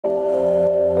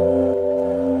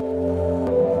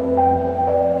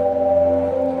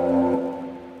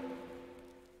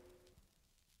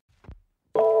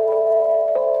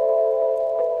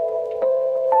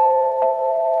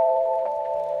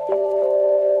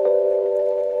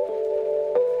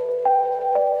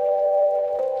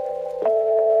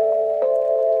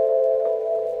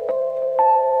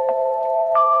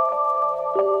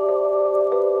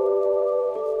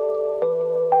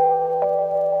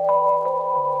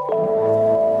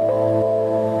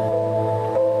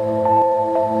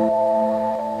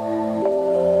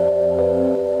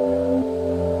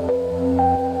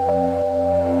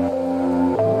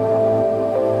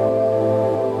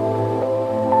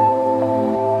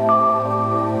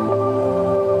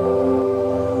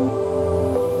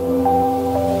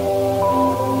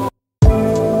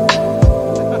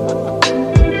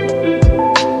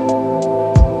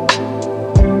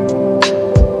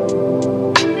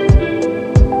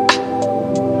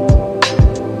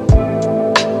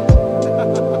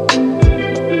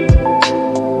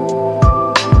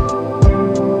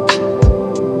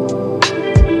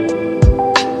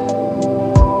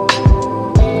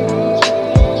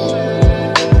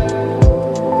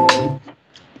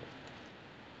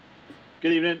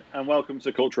evening and welcome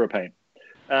to Culture of Paint.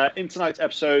 In tonight's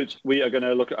episode, we are going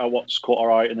to look at what's caught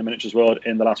our eye in the miniatures world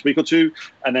in the last week or two.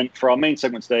 And then for our main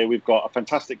segment today, we've got a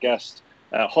fantastic guest,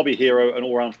 hobby hero and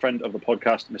all-round friend of the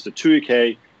podcast, Mr. Tue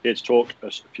Kaae, here to talk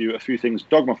a few things,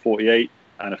 DOGMA48,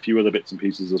 and a few other bits and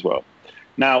pieces as well.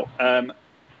 Now,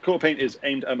 Culture of Paint is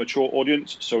aimed at a mature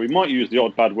audience, so we might use the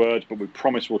odd bad word, but we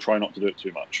promise we'll try not to do it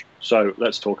too much. So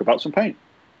let's talk about some paint.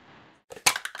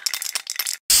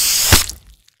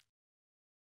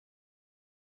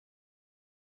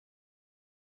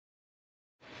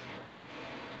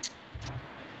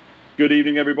 Good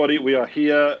evening, everybody. We are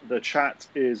here. The chat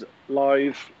is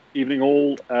live. Evening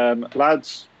all.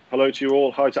 Lads, hello to you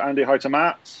all. Hi to Andy. Hi to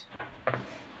Matt.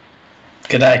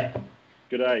 Good day.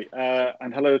 Good day.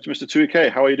 And hello to Mr. Tue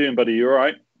Kaae. How are you doing, buddy? You all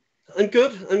right? I'm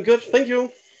good. I'm good. Thank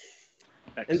you.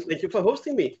 Excellent. And thank you for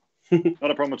hosting me.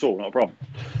 Not a problem at all. Not a problem.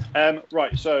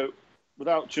 Right. So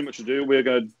without too much ado, we're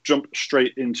going to jump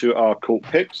straight into our cult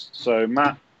picks. So,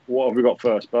 Matt, what have we got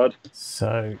first, bud?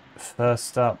 So,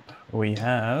 first up, we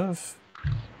have...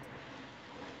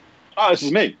 Oh, this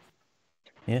is me.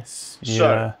 Yes, you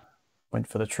So, went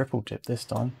for the triple dip this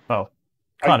time. Well,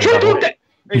 I kind of triple double. dip.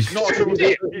 It's not a triple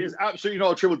dip. It is absolutely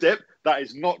not a triple dip. That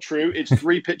is not true. It's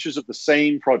 3 pictures of the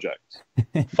same project.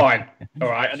 Fine. All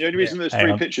right. And the only reason there's Hang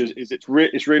 3 on. pictures is it's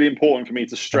really important for me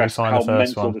to stress find how the first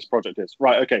mental one. this project is.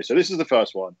 Right, okay, so this is the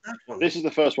first one. This is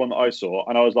the first one that I saw,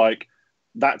 and I was like,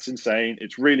 that's insane.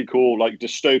 It's really cool, like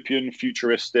dystopian,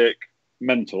 futuristic,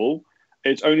 mental.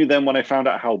 It's only then when I found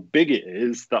out how big it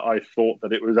is that I thought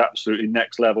that it was absolutely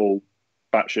next level,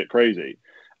 batshit crazy.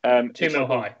 2 mil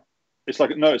high. It's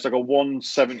like a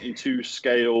 1/72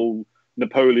 scale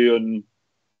Napoleon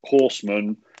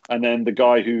horseman, and then the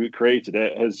guy who created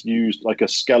it has used like a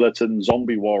skeleton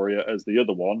zombie warrior as the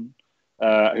other one,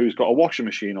 who's got a washing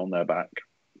machine on their back.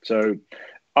 So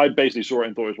I basically saw it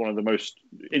and thought it was one of the most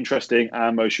interesting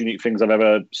and most unique things I've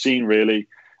ever seen, really.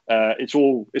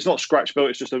 It's not scratch built,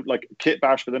 it's just like a kit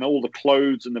bash, but then all the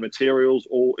clothes and the materials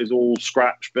is all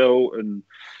scratch built and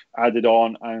added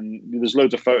on, and there's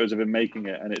loads of photos of him making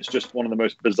it, and it's just one of the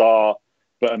most bizarre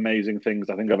but amazing things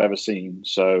I think I've ever seen.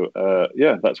 So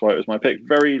yeah, that's why it was my pick.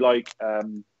 Very like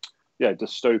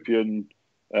dystopian,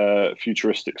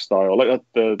 futuristic style. Like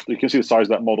you can see the size of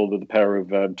that model with the pair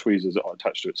of tweezers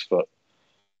attached to its foot.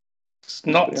 It's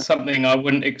not something I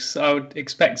would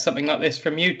expect something like this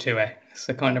from you, Tue. It's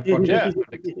the kind of project.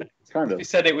 Yeah, kind If of. you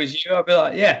said it was you, I'd be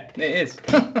like, yeah, it is.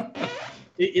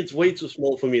 It's way too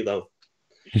small for me, though.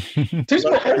 Too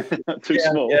small. Too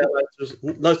small. Yeah,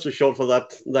 that's too short for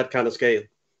that kind of scale.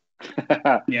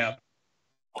 Yeah.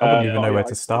 I wouldn't even know where I-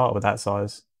 to start with that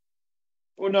size.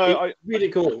 Well, no, It's really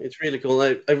cool. It's really cool.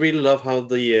 I really love how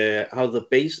the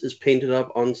base is painted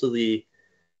up onto the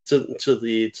to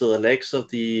the legs of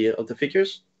the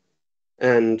figures,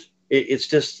 and it's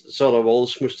just sort of all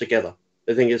smooshed together.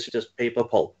 I think it's just paper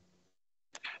pulp.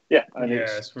 yeah, and Yeah,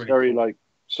 it's it's really very cool. like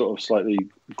sort of slightly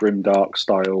grim dark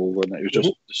style, and it was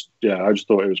just I just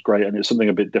thought it was great, and it's something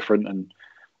a bit different, and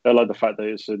I like the fact that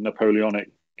it's a Napoleonic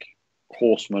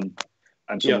horseman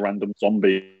and some random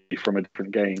zombie from a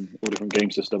different game or different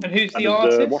game system. And who's the there's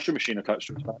artist? a washing machine attached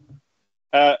to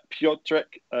it. Piotr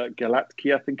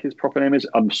Galatki, I think his proper name is.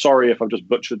 I'm sorry if I've just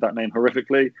butchered that name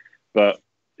horrifically, but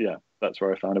yeah, that's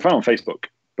where I found it. I found it on Facebook.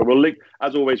 But we'll link,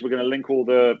 as always, we're going to link all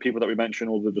the people that we mentioned,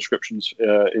 all the descriptions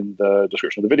in the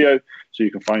description of the video, so you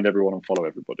can find everyone and follow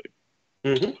everybody.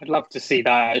 Mm-hmm. I'd love to see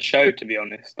that at a show, to be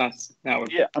honest. That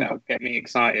would get me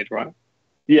excited, right?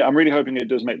 Yeah, I'm really hoping it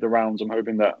does make the rounds. I'm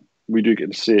hoping that we do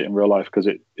get to see it in real life, because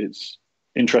it's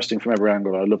interesting from every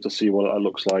angle. I'd love to see what it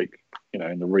looks like,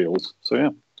 in the reels. So yeah,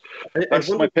 that's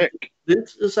my pick.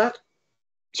 Is that?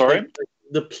 Sorry? Like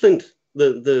the plinth,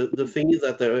 the thingy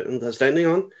that they're standing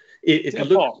on. It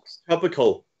looks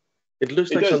tropical. It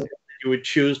looks like something you would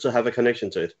choose to have a connection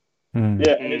to it. Mm.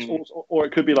 Yeah, and it's also, or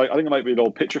it could be like, I think it might be an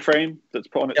old picture frame that's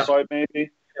put on its side,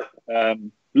 maybe. Yeah.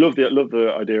 Love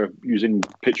the idea of using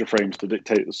picture frames to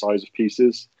dictate the size of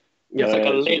pieces. Yeah, It's like a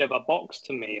lid of a box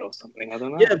to me or something. I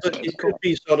don't know. Yeah, but it could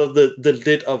be sort of the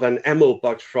lid of an ammo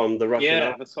box from the Russian.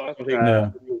 Yeah, that's what I was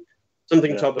Something,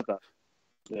 something Yeah, top of that.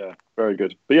 Yeah, very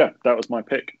good. But yeah, that was my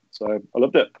pick. So I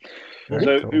loved it. Very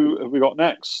So cool. who have we got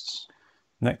next?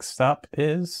 Next up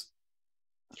is...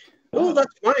 Oh,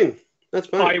 that's mine. That's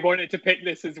I mine. wanted to pick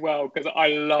this as well because I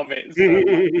love it so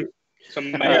much. It's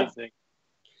amazing.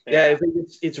 Yeah, I think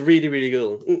it's really, really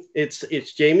cool.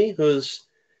 It's Jamie, who's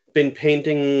been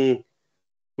painting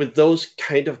with those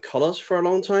kind of colors for a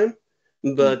long time,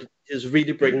 but is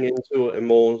really bringing into a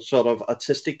more sort of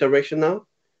artistic direction now.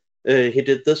 He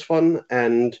did this one,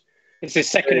 and It's his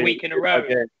second week in a row.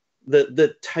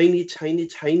 the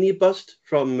tiny bust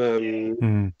from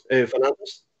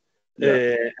Fernandez.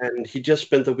 And he just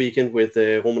spent the weekend with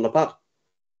Roman Lapat.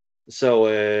 So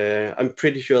I'm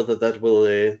pretty sure that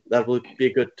will be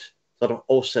a good sort of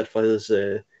offset for his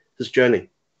journey.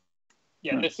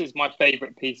 Yeah, this is my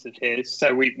favourite piece of his.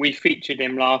 So we featured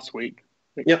him last week,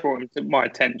 which brought him to my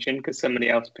attention because somebody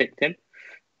else picked him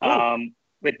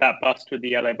with that bust with the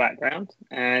yellow background.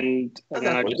 And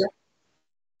then I just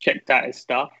checked out his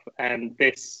stuff, and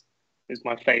this is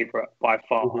my favourite by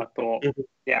far. I thought,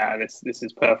 this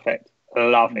is perfect. I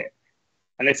love it.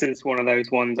 And this is one of those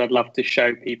ones I'd love to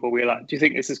show people. We're like, do you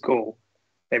think this is cool?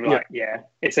 They were like, yeah,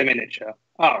 it's a miniature.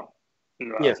 Oh,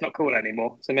 no, it's not cool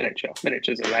anymore. It's a miniature.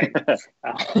 Miniatures are lame.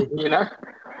 You know?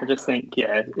 I just think,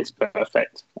 it's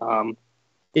perfect.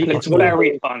 It's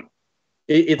very fun.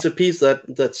 It's a piece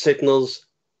that signals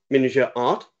miniature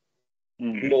art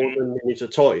more than miniature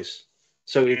toys.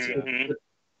 So it's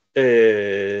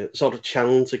a sort of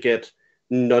challenge to get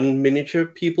non-miniature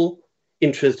people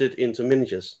interested into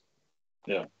miniatures.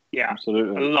 Yeah,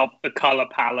 absolutely. I love the color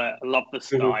palette. I love the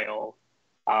style.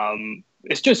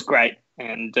 It's just great,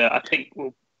 and I think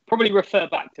we'll probably refer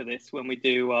back to this when we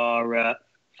do our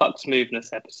fuck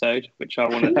smoothness episode, which I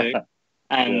want to do,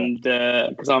 and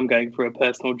because I'm going through a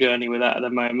personal journey with that at the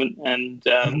moment, and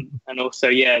also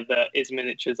the is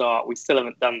miniatures art. We still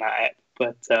haven't done that yet,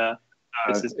 but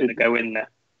this is going to go in there.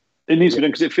 It needs to be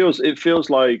done because it feels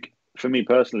like, for me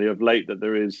personally, of late, that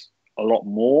there is a lot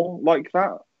more like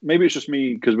that. Maybe it's just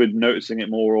me because we're noticing it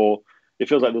more, or it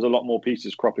feels like there's a lot more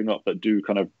pieces cropping up that do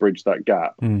kind of bridge that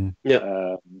gap.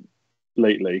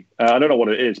 Lately, I don't know what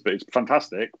it is, but it's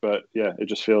fantastic. But it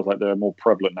just feels like they're more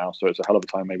prevalent now. So it's a hell of a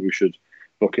time. Maybe we should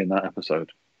book in that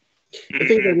episode. I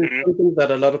think that is something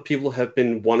that a lot of people have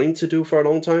been wanting to do for a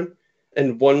long time,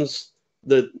 and once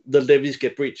the levies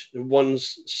get breached,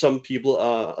 once some people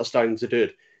are starting to do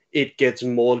it, it gets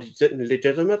more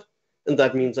legitimate. And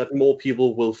that means that more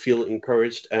people will feel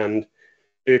encouraged and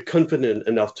confident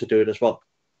enough to do it as well.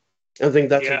 I think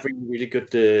that's a really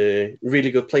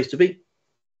good place to be.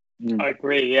 I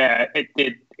agree. Yeah,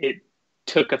 it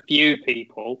took a few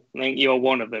people. I think you're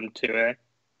one of them, Tue,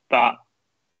 but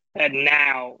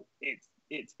now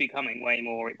it's becoming way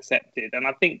more accepted. And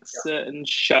I think certain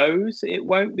shows it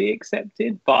won't be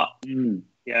accepted, but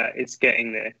it's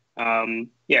getting there.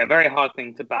 Very hard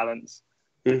thing to balance.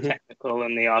 The technical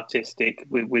and the artistic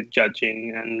with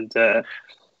judging, and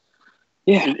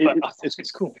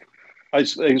it's cool. I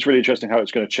think it's really interesting how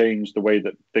it's going to change the way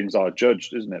that things are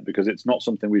judged, isn't it? Because it's not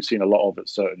something we've seen a lot of at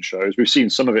certain shows. We've seen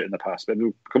some of it in the past, but if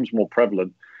it becomes more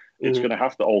prevalent, it's going to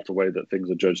have to alter the way that things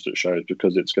are judged at shows,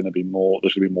 because it's going to be more.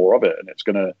 There's going to be more of it, and it's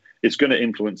going to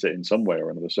influence it in some way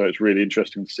or another. So it's really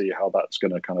interesting to see how that's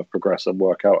going to kind of progress and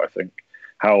work out. I think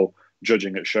how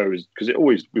judging at shows, because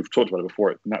we've talked about it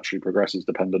before, it naturally progresses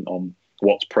dependent on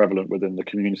what's prevalent within the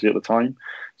community at the time.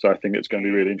 So I think it's going to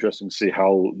be really interesting to see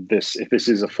how if this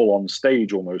is a full-on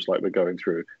stage almost like we're going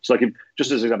through. So like,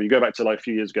 just as an example, you go back to like a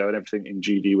few years ago and everything in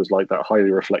GD was like that highly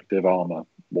reflective armor,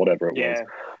 whatever it was.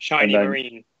 Shiny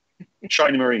marine.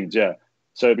 Shiny marines, yeah.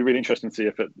 So it'd be really interesting to see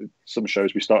if at some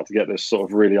shows we start to get this sort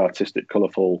of really artistic,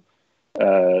 colourful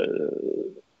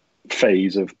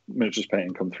phase of miniatures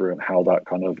painting come through, and how that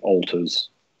kind of alters.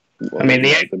 I mean, the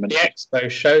expo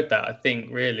showed that. I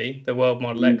think really the World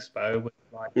Model Expo was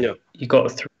like you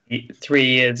got 3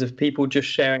 years of people just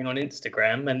sharing on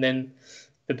Instagram, and then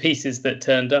the pieces that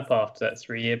turned up after that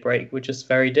 3-year break were just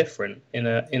very different in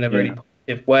a really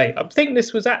positive way. I think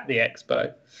this was at the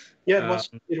expo. Yeah,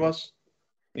 it was.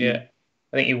 Yeah,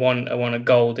 I think he won a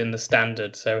gold in the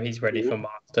standard, so he's ready for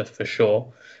master for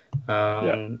sure.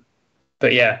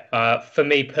 But for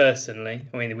me personally,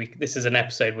 I mean, this is an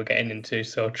episode we're getting into,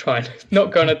 so I'll try and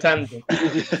not go on a tangent.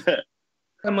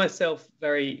 I'm myself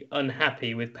very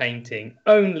unhappy with painting,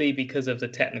 only because of the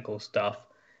technical stuff,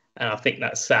 and I think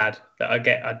that's sad that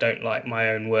I don't like my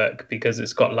own work because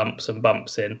it's got lumps and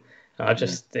bumps in. And I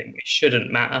just think it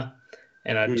shouldn't matter,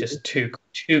 and I'm just too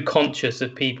conscious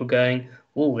of people going,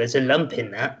 "Oh, there's a lump in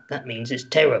that. That means it's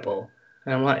terrible."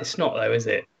 And I'm like, it's not though, is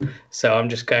it? So I'm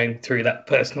just going through that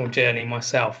personal journey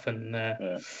myself and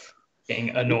getting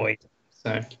annoyed.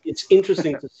 So it's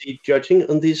interesting to see judging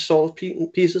on these sort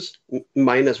of pieces,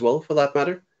 mine as well, for that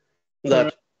matter.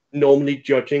 That normally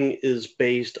judging is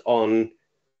based on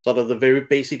sort of the very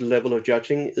basic level of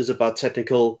judging is about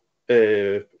technical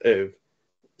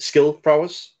skill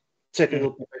prowess,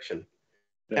 technical perfection,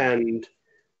 and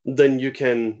then you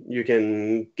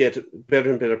can get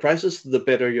better and better prizes the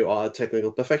better you are at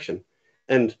technical perfection.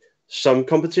 And some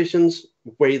competitions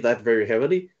weigh that very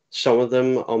heavily. Some of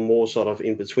them are more sort of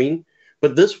in between.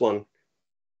 But this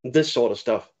sort of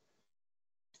stuff,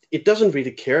 it doesn't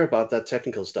really care about that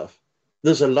technical stuff.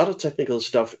 There's a lot of technical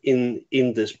stuff in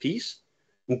this piece,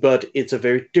 but it's a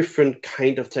very different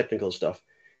kind of technical stuff.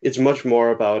 It's much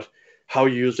more about how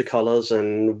you use the colors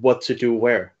and what to do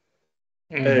where.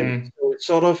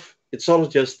 So it's sort of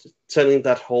just telling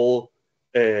that whole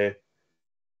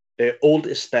old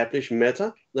established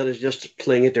meta that is just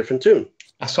playing a different tune.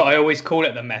 That's what I always call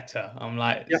it, the meta. I'm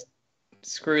like,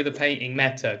 screw the painting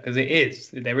meta, because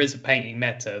there is a painting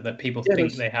meta that people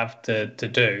think they have to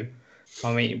do.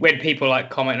 I mean, when people like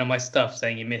comment on my stuff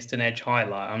saying you missed an edge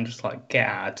highlight, I'm just like, get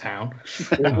out of town.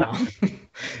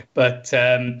 But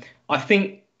I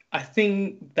think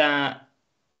that,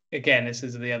 again, this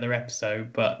is the other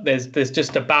episode, but there's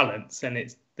just a balance, and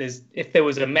if there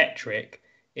was a metric,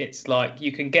 it's like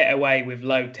you can get away with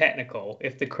low technical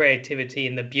if the creativity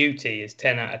and the beauty is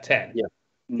 10 out of 10.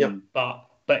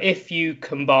 But if you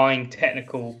combine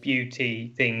technical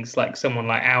beauty things like someone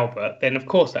like Albert, then of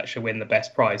course that should win the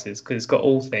best prizes because it's got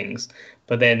all things.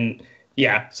 But then,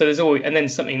 so there's always, and then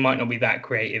something might not be that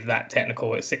creative, that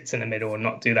technical, it sits in the middle and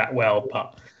not do that well.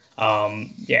 But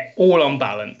all on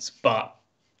balance. But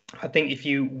I think if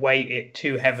you weight it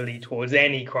too heavily towards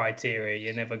any criteria,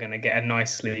 you're never going to get a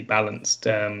nicely balanced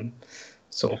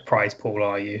sort of prize pool,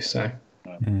 are you? So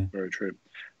very true.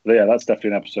 But yeah, that's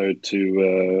definitely an episode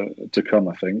to come,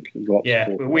 I think.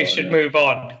 We should move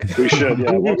on. We should,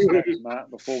 yeah. What's next,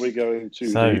 Matt, before we go to...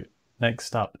 So,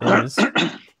 next up is...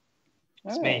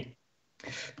 It's me.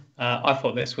 I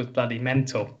thought this was bloody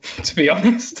mental, to be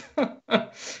honest.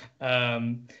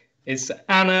 It's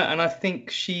Anna, and I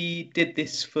think she did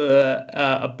this for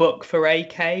a book for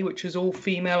AK, which was all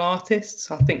female artists.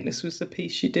 I think this was the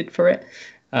piece she did for it.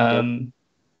 And...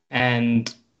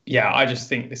 I just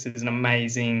think this is an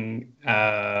amazing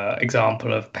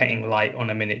example of painting light on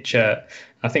a miniature.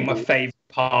 I think my favourite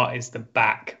part is the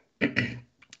back,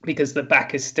 because the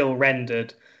back is still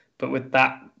rendered, but with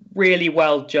that really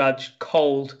well-judged,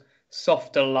 cold,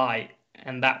 softer light,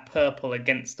 and that purple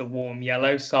against the warm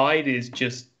yellow side is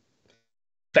just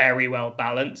very well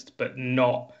balanced, but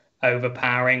not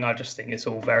overpowering. I just think it's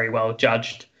all very well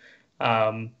judged.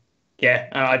 And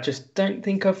I just don't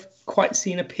think I've quite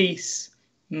seen a piece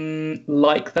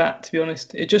like that, to be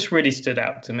honest. It just really stood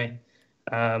out to me,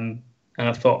 and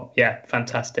I thought,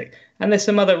 fantastic. And there's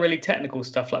some other really technical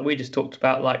stuff like we just talked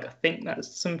about, like I think that's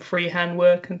some freehand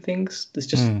work and things. There's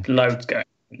just loads going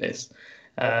on in this.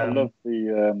 I love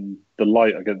the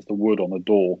light against the wood on the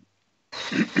door.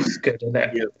 It's good, isn't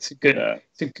it? It's a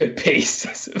good piece.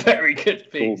 It's a very good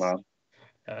piece. Cool,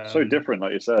 man. So different,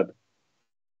 like you said.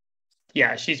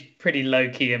 Yeah, she's pretty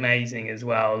low-key amazing as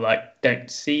well. Like,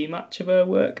 don't see much of her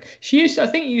work. I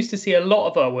think you used to see a lot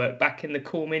of her work back in the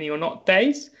Cool Mini or Not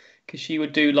days, because she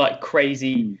would do like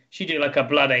crazy. She'd do like a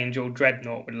Blood Angel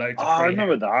dreadnought with loads of. I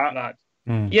remember that.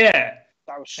 Yeah,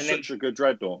 that was such a good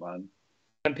dreadnought, man.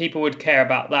 And people would care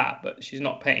about that, but she's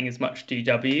not painting as much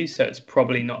GW, so it's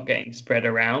probably not getting spread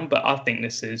around. But I think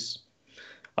this is.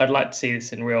 I'd like to see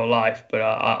this in real life, but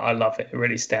I love it. It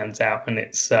really stands out, and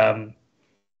it's.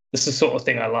 It's the sort of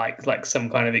thing I like some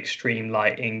kind of extreme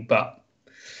lighting, but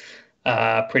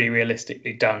pretty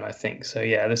realistically done, I think. So,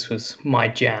 this was my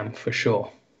jam for sure.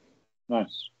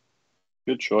 Nice.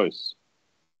 Good choice.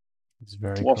 It's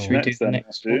very what cool. Should we do the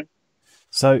next one?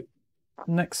 So,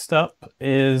 next up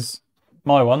is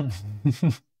my one.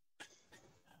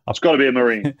 It's got to be a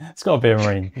Marine. It's got to be a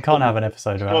Marine. You can't have an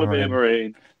episode about a Marine. It's got to be a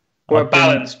Marine. We're a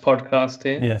balanced podcast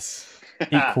here. Yes.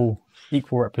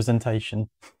 Equal representation.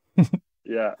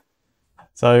 Yeah.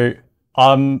 So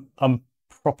I'm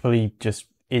properly just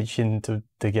itching to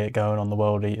get going on the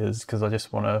World Eaters, because I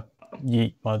just want to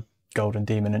yeet my Golden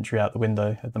Demon entry out the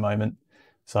window at the moment.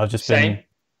 So I've just been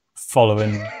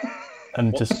following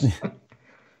and just.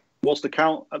 What's the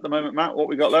count at the moment, Matt? What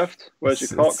we got left? Where's your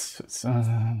cock?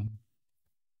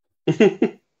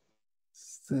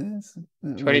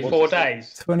 24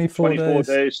 days. 24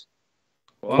 days.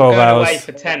 Well, I'm going away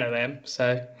for 10 of them,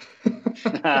 so.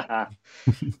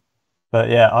 But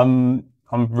yeah, I'm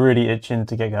really itching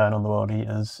to get going on the World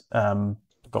Eaters. I've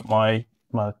got my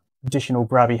additional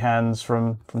grabby hands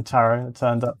from Taro that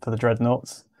turned up for the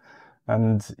Dreadnoughts,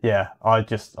 and I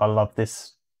love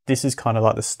this. This is kind of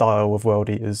like the style of World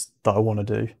Eaters that I want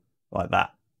to do, like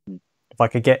that. If I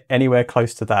could get anywhere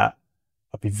close to that,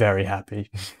 I'd be very happy.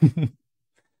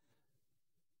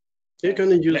 You're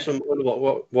going to use some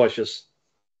oil washes.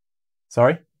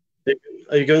 Sorry?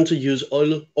 Are you going to use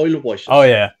oil washes? Oh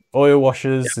yeah, oil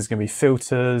washes. There's going to be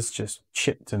filters, just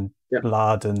chipped and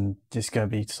blood, and just going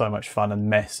to be so much fun and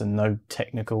mess and no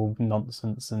technical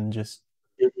nonsense, and just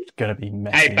It's going to be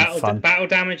messy and fun. Battle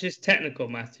damage is technical,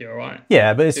 Matthew, all right?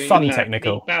 Yeah, but it's fun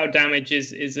technical. Battle damage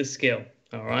is a skill,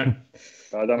 all right?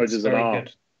 Battle damage is an art.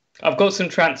 Good. I've got some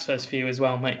transfers for you as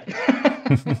well, mate.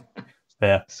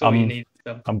 Yeah,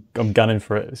 I'm gunning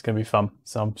for it. It's going to be fun.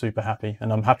 So I'm super happy.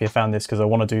 And I'm happy I found this because I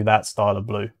want to do that style of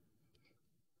blue.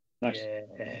 Nice. Yeah.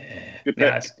 Good pick.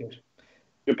 Yeah, that's good.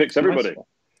 Good picks, everybody.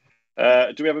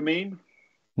 Nice. Do we have a meme?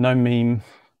 No meme.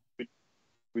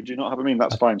 We do not have a meme.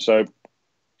 That's fine. So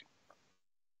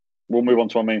we'll move on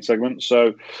to our main segment.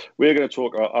 So we're going to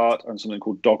talk about art and something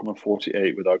called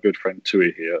DOGMA48 with our good friend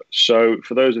Tue here. So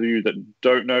for those of you that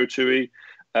don't know Tue,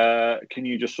 can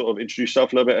you just sort of introduce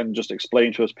yourself a little bit and just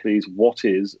explain to us, please, what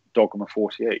is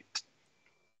DOGMA48?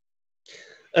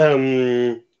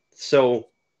 So,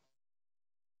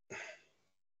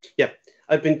 yeah,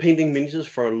 I've been painting miniatures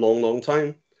for a long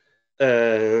time.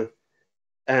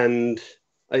 And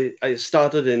I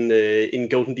started in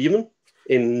Golden Demon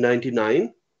in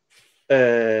 '99.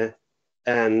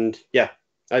 And yeah,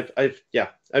 I've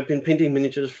been painting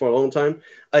miniatures for a long time.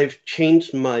 I've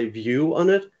changed my view on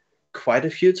it quite a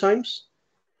few times.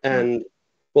 And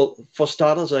well, for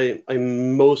starters, I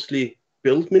mostly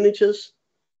build miniatures,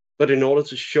 but in order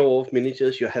to show off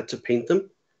miniatures, you had to paint them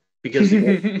because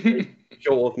the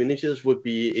show off miniatures would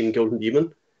be in Golden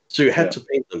Demon. So you had to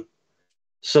paint them.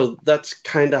 So that's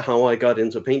kind of how I got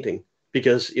into painting,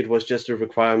 because it was just a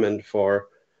requirement for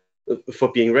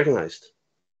being recognized.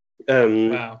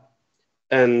 Wow.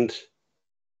 And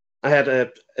I had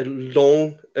a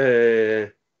long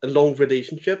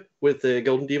relationship with the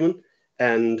Golden Demon,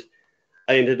 and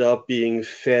I ended up being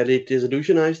fairly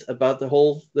disillusionized about the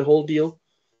whole deal,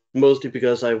 mostly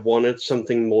because I wanted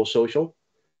something more social.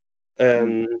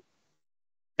 And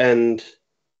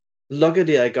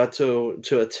luckily, I got to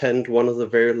attend one of the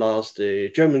very last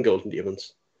German Golden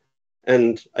Demons.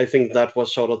 And I think that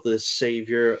was sort of the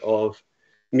savior of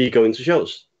me going to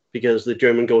shows, because the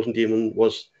German Golden Demon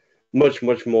was much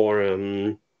more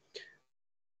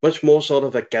sort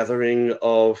of a gathering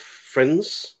of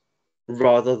friends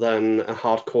rather than a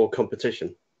hardcore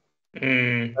competition.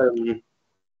 And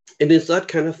it's that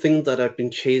kind of thing that I've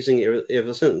been chasing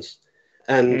ever since.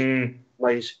 And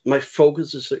my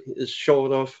focus is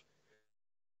sort of...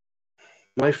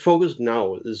 My focus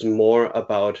now is more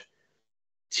about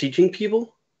teaching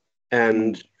people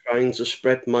and trying to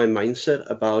spread my mindset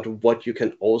about what you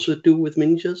can also do with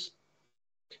miniatures.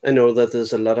 I know that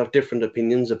there's a lot of different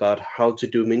opinions about how to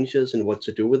do miniatures and what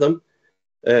to do with them.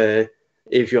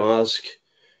 If you ask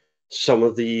some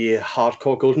of the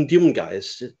hardcore Golden Demon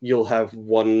guys, you'll have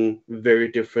one very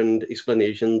different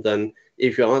explanation than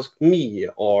if you ask me,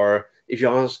 or if you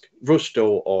ask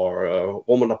Rusto or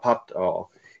Romanapat or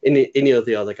any of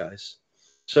the other guys.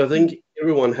 So I think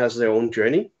everyone has their own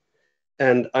journey,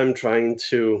 and I'm trying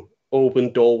to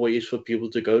open doorways for people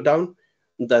to go down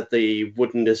that they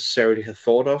wouldn't necessarily have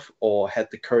thought of or had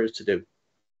the courage to do.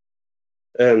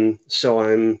 So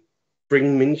I'm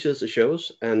bringing miniatures to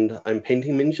shows, and I'm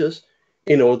painting miniatures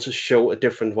in order to show a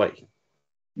different way.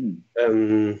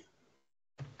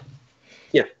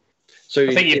 Yeah. So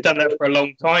I think you've done that for a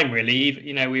long time, really.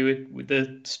 You know, we were with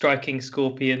the Striking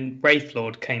Scorpion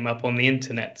Wraithlord came up on the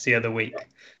internet the other week,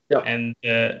 and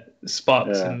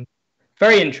sparked some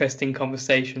very interesting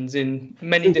conversations in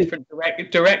many different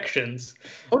directions.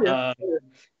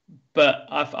 But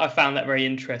I found that very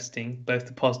interesting, both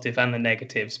the positive and the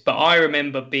negatives. But I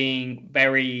remember being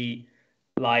very,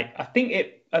 like, I think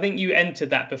you entered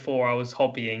that before I was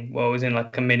hobbying. Well, I was in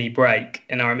like a mini break,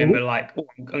 and I remember like, oh,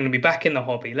 I'm going to be back in the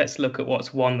hobby. Let's look at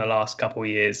what's won the last couple of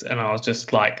years. And I was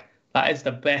just like, that is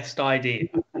the best idea.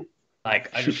 Like,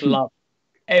 I just love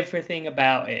everything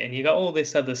about it. And you got all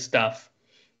this other stuff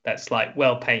that's like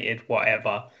well painted,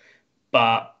 whatever.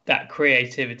 But that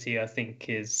creativity, I think,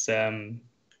 is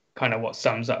kind of what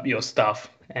sums up your stuff.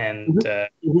 And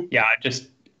yeah, I just,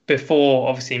 before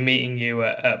obviously meeting you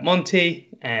at Monty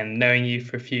and knowing you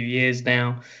for a few years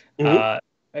now, I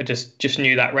just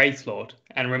knew that Wraithlord,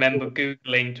 and remember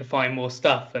Googling to find more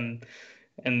stuff, and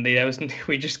there was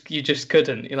you just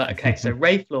couldn't. You're like, okay, so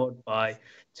Wraithlord by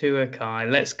Tue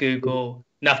Kaae, let's Google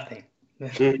nothing.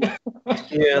 Yeah,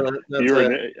 that's you're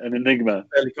an enigma.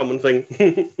 Fairly common thing.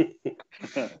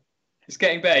 It's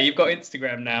getting better. You've got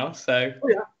Instagram now, so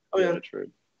oh yeah, true.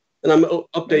 And I'm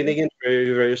updating it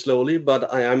very, very slowly,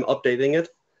 but I am updating it.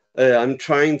 I'm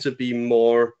trying to be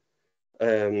more...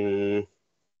 I'm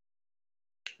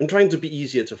trying to be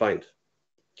easier to find.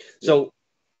 So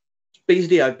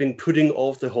basically, I've been putting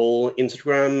off the whole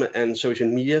Instagram and social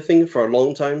media thing for a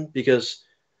long time, because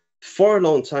for a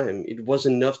long time, it was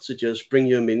enough to just bring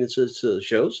your miniatures to the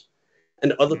shows,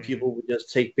 and other people would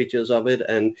just take pictures of it,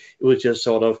 and it would just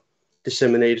sort of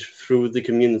disseminate through the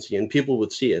community, and people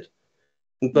would see it.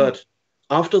 But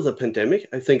after the pandemic,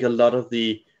 I think a lot of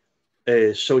the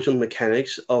social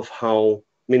mechanics of how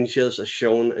miniatures are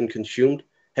shown and consumed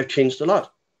have changed a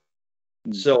lot.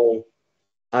 So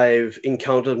I've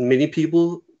encountered many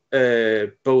people,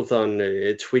 both on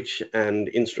Twitch and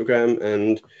Instagram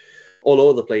and all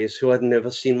over the place, who had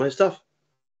never seen my stuff.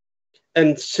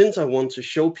 And since I want to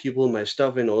show people my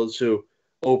stuff in order to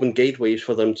open gateways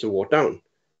for them to walk down,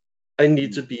 I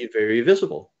need to be very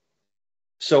visible.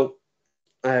 So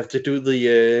I have to do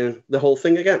the whole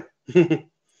thing again.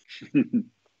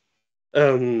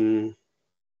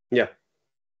 Yeah.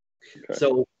 Okay.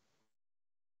 So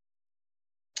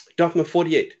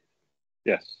DOGMA48.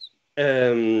 Yes.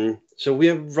 So we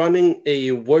are running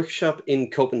a workshop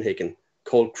in Copenhagen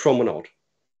called Chromonaut.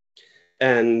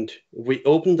 And we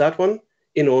opened that one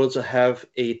in order to have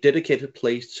a dedicated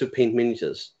place to paint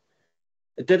miniatures.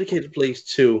 A dedicated place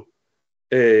to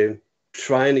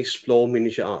try and explore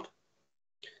miniature art.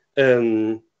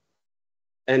 And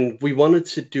we wanted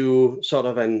to do sort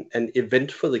of an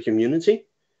event for the community.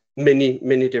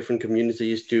 Many different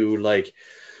communities do like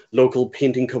local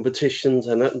painting competitions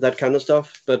and that kind of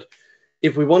stuff. But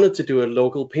if we wanted to do a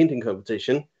local painting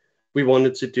competition, we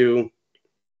wanted to do,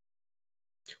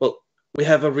 well, we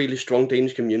have a really strong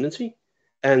Danish community,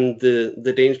 and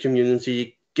the Danish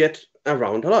community get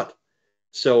around a lot.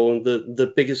 So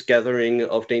the biggest gathering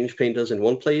of Danish painters in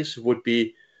one place would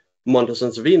be Monte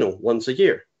San Savino once a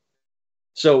year.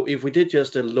 So if we did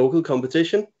just a local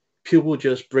competition, people would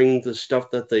just bring the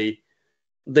stuff that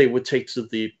they would take to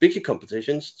the bigger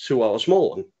competitions to our small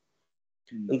one.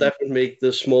 And that would make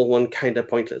the small one kind of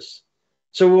pointless.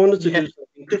 So we wanted to do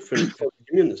something different for the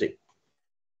community.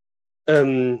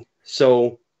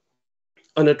 So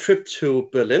on a trip to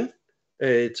Berlin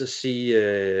to see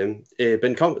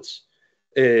PaintCultists,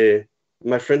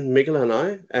 my friend Mikkel and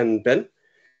I and Ben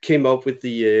came up with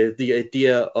the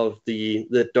idea of the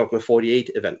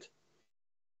DOGMA48 event.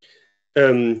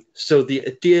 So the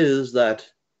idea is that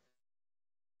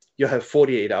you have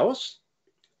 48 hours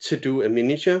to do a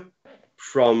miniature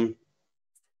from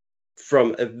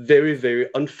a very, very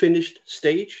unfinished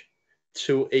stage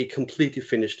to a completely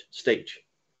finished stage.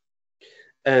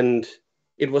 And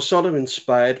it was sort of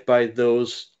inspired by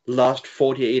those last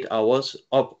 48 hours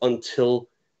up until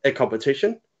a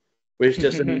competition, which is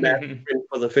just a mad sprint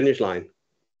for the finish line.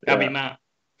 That'd be mad.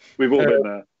 We've all been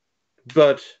there.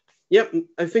 But yeah,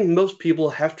 I think most people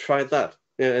have tried that.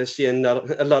 I see a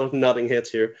lot of nodding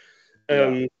heads here.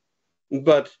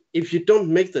 But if you don't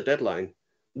make the deadline,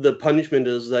 the punishment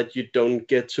is that you don't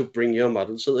get to bring your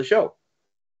model to the show.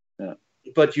 Yeah.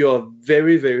 But you're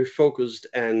very, very focused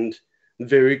and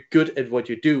very good at what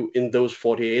you do in those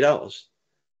 48 hours.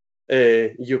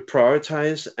 You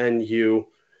prioritize and you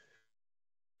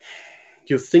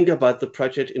think about the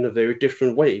project in a very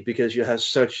different way because you have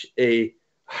such a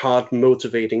hard,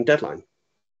 motivating deadline.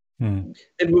 And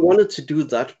we wanted to do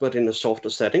that, but in a softer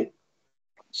setting,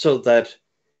 so that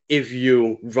if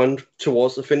you run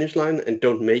towards the finish line and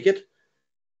don't make it,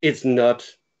 it's not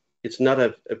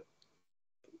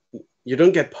you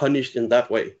don't get punished in that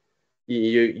way.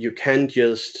 You can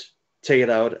just take it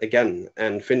out again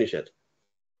and finish it.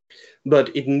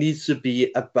 But it needs to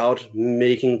be about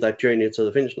making that journey to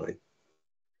the finish line.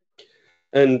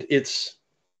 And it's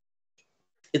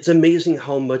amazing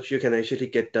how much you can actually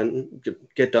get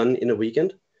done in a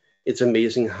weekend. It's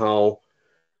amazing how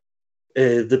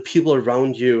the people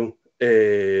around you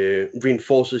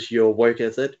reinforces your work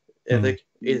ethic.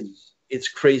 It's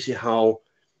crazy how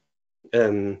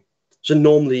so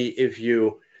normally if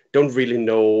you don't really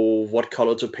know what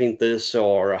color to paint this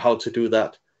or how to do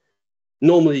that,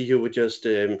 normally you would just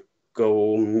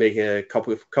go make a cup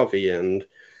of coffee and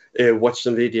watch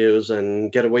some videos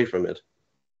and get away from it.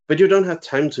 But you don't have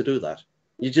time to do that.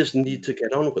 You just need to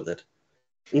get on with it.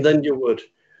 And then you would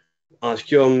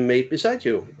ask your mate beside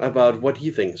you about what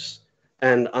he thinks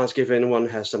and ask if anyone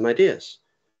has some ideas.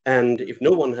 And if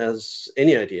no one has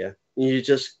any idea, you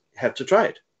just have to try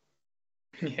it.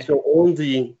 Yeah. So all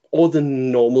the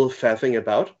normal faffing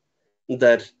about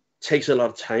that takes a lot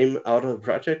of time out of the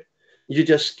project, you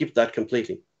just skip that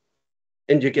completely.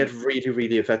 And you get really,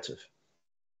 really effective.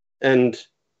 And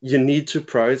you need to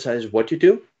prioritize what you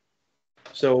do.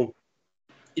 So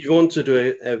if you want to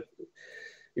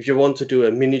do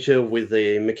a miniature with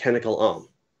a mechanical arm,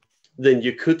 then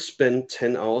you could spend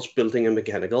 10 hours building a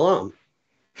mechanical arm.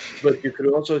 But you could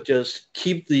also just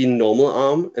keep the normal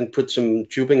arm and put some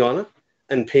tubing on it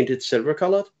and paint it silver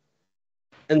colored.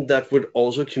 And that would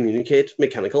also communicate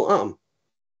mechanical arm.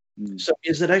 So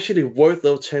is it actually worth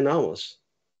those 10 hours?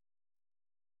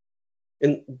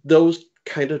 And those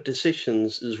kind of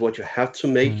decisions is what you have to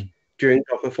make during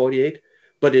DOGMA48,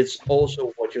 but it's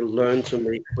also what you learn to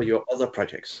make for your other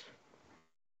projects.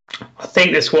 I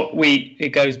think that's it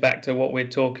goes back to what we're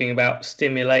talking about,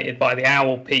 stimulated by the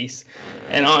owl piece.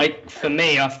 And for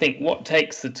me, I think what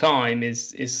takes the time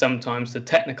is sometimes the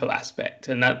technical aspect,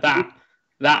 and that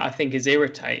I think is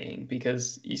irritating,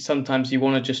 because sometimes you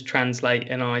want to just translate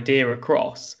an idea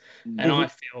across, and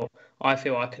I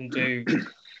feel I can do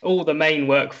all the main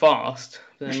work fast.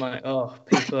 Then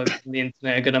people on the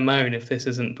internet are going to moan if this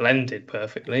isn't blended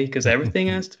perfectly, because everything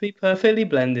has to be perfectly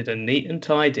blended and neat and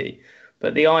tidy.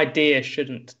 But the idea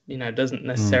doesn't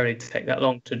necessarily take that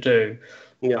long to do.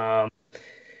 Yeah.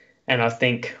 And I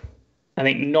think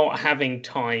not having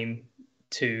time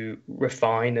to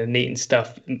refine and neaten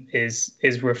stuff is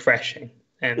refreshing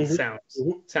and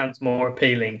sounds more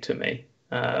appealing to me.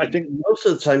 I think most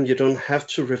of the time you don't have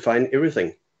to refine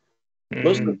everything.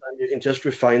 Most of the time you can just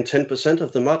refine 10%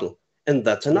 of the model, and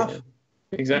that's enough. Yeah,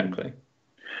 exactly.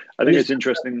 I think it's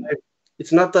interesting.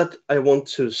 It's not that I want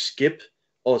to skip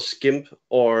or skimp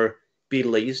or be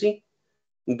lazy,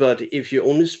 but if you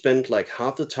only spend like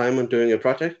half the time on doing a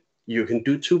project, you can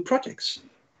do 2 projects.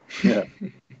 Yeah,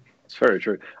 it's very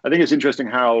true. I think it's interesting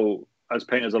how, as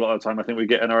painters, a lot of the time, I think we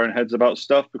get in our own heads about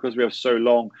stuff because we have so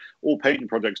long. All painting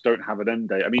projects don't have an end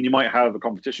date. I mean, you might have a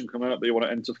competition coming up that you want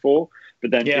to enter for,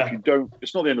 but then if you don't,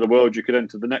 it's not the end of the world. You could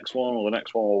enter the next one or the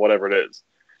next one or whatever it is.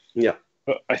 Yeah.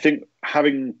 But I think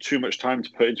having too much time to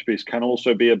put into a piece can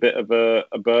also be a bit of a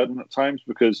burden at times,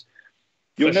 because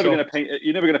you're never going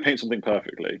to paint something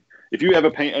perfectly. If you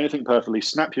ever paint anything perfectly,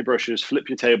 snap your brushes, flip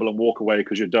your table, and walk away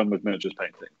because you're done with miniatures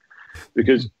painting.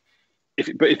 Because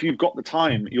if you've got the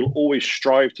time, you'll always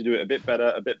strive to do it a bit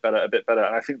better, a bit better, a bit better.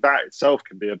 And I think that itself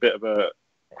can be a bit of a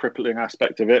crippling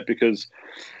aspect of it, because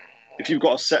if you've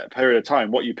got a set period of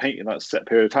time, what you paint in that set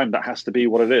period of time, that has to be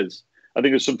what it is. I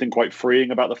think there's something quite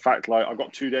freeing about the fact, like, I've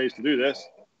got 2 days to do this.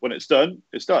 When it's done,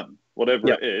 it's done.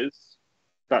 Whatever it is,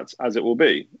 that's as it will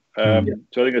be. So I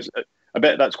think I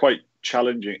bet that's quite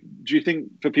challenging. Do you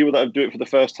think for people that do it for the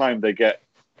first time, they get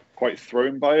quite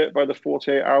thrown by it, by the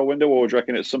 48-hour window, or do you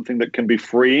reckon it's something that can be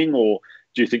freeing, or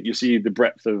do you think you see the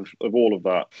breadth of all of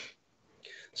that?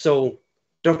 So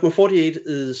DOGMA48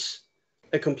 is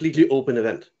a completely open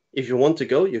event. If you want to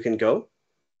go, you can go.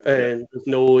 And there's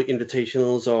no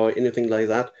invitationals or anything like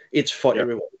that. It's for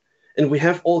everyone. And we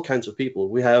have all kinds of people.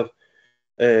 We have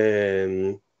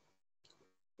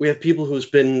people who's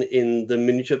been in the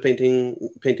miniature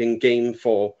painting game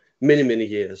for many, many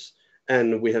years.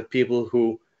 And we have people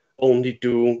who only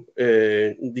do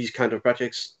these kind of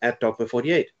projects at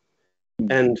DOGMA48.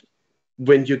 And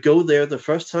when you go there the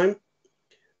first time,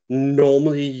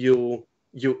 normally your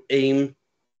aim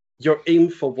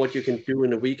for what you can do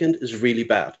in a weekend is really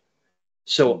bad.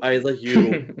 So either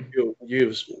you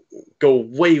go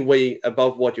way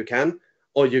above what you can,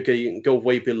 or you can go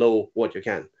way below what you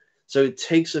can. So it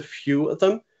takes a few of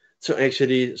them to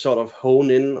actually sort of hone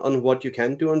in on what you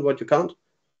can do and what you can't.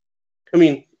 I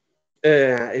mean,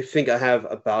 I think I have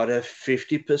about a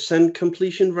 50%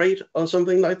 completion rate or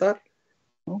something like that.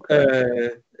 Okay.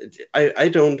 I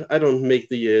don't make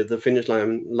the finish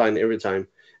line every time.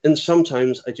 And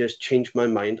sometimes I just change my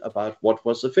mind about what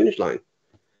was the finish line.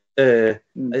 I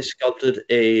sculpted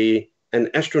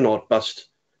an astronaut bust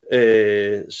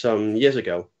some years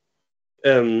ago.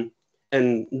 And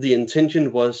the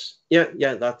intention was,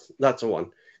 that's the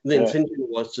one. The intention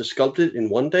was to sculpt it in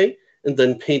one day and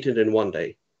then paint it in one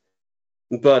day.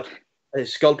 But I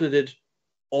sculpted it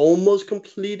almost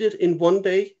completed in one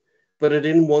day, but I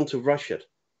didn't want to rush it.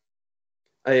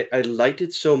 I liked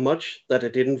it so much that I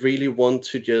didn't really want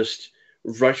to just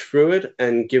rush through it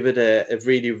and give it a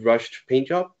really rushed paint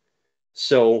job.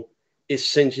 So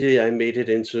essentially I made it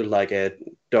into like a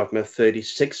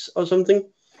DOGMA36 or something.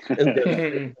 And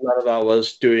then a lot of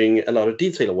hours doing a lot of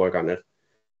detail work on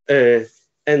it.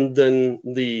 And then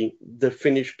the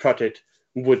finished project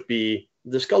would be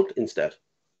the sculpt instead.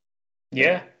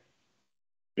 Yeah.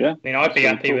 Yeah. I mean, I'd be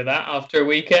happy with that after a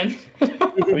weekend.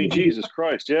 I mean, Jesus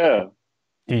Christ, yeah.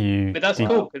 But that's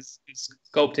cool, because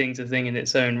sculpting's a thing in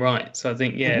its own right. So I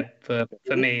think, for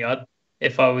me,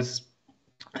 if I was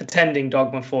attending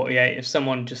DOGMA48, if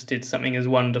someone just did something as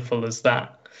wonderful as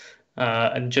that,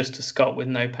 and just a sculpt with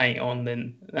no paint on,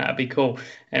 then that'd be cool.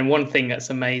 And one thing that's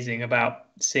amazing about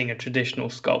seeing a traditional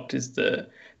sculpt is the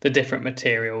different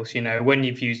materials. When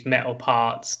you've used metal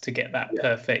parts to get that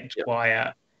perfect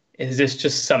wire, is this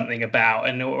just something about?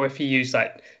 Or if you use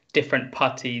like different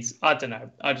putties, I don't know.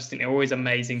 I just think they're always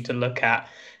amazing to look at.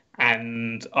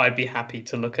 and I'd be happy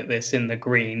to look at this in the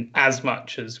green as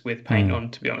much as with paint on,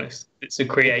 to be honest. It's a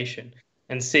creation,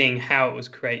 and seeing how it was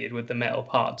created with the metal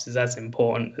parts is as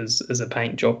important as a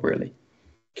paint job, really.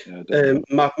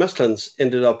 Mark Mestlands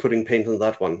ended up putting paint on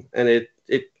that one, and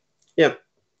yeah,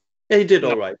 he did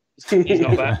all right. He's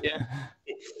not bad, yeah.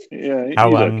 Yeah, he's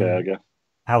okay, I guess.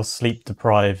 How sleep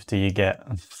deprived do you get?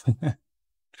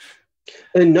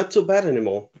 Not so bad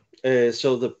anymore.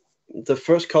 So the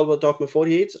first couple of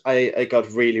DOGMA48s, I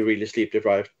got really sleep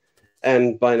deprived,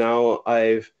 and by now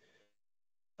I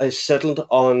settled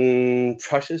on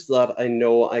projects that I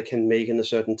know I can make in a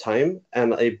certain time,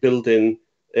 and I build in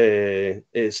a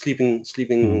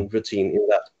sleeping routine in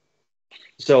that.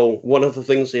 So one of the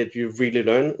things that you really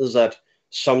learn is that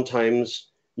sometimes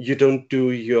you don't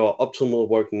do your optimal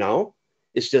work now.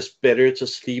 It's just better to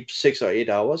sleep 6 or 8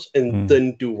 hours and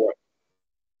then do work.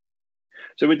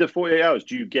 So with the 48 hours,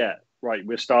 do you get, right,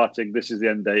 we're starting, this is the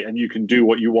end date, and you can do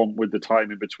what you want with the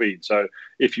time in between? So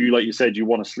if you, like you said, you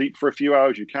want to sleep for a few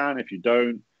hours, you can. If you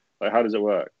don't, like, how does it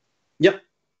work? Yep.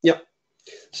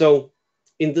 So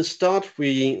in the start,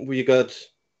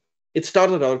 it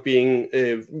started out being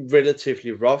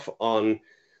relatively rough on,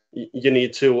 you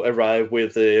need to arrive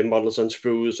with models and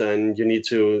sprues, and you need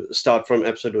to start from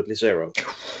absolutely zero.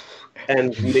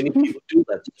 And many people do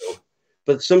that still.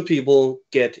 But some people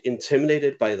get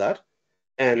intimidated by that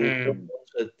and don't want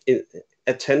to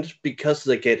attend because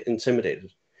they get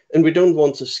intimidated. And we don't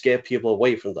want to scare people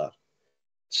away from that.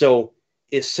 So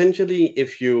essentially,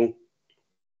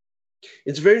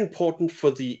 it's very important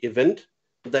for the event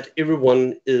that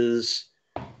everyone is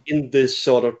in this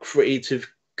sort of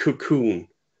creative cocoon.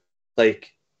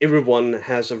 Like, everyone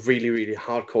has a really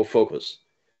hardcore focus.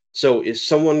 So if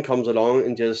someone comes along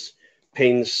and just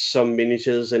paints some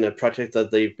miniatures in a project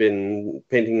that they've been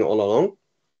painting all along,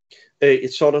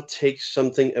 it sort of takes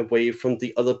something away from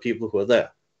the other people who are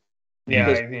there. Yeah,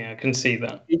 I can see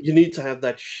that. You need to have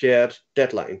that shared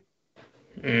deadline.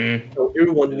 So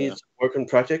everyone needs to work on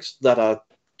projects that are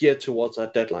geared towards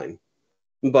that deadline.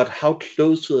 But how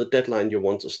close to the deadline you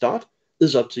want to start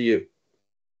is up to you.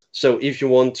 So if you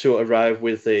want to arrive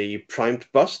with a primed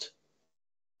bust,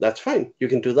 that's fine. You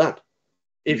can do that.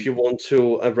 If you want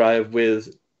to arrive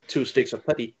with 2 sticks of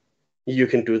putty, you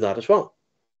can do that as well.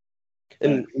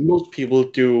 And most people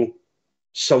do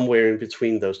somewhere in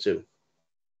between those two.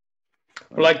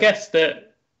 Well, I guess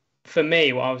that for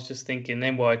me, what I was just thinking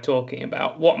then while talking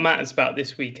about, what matters about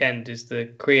this weekend is the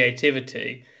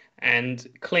creativity, and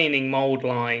cleaning mold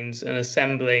lines and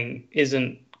assembling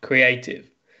isn't creative.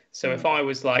 So if I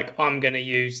was like, I'm going to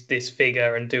use this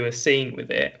figure and do a scene with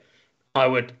it, I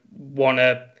would want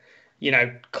to,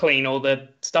 clean all the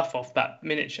stuff off that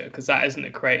miniature, because that isn't a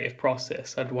creative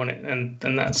process. I'd want it, and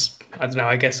that's, I don't know,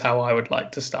 I guess how I would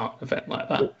like to start an event like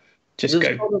that. Just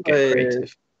get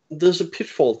creative. There's a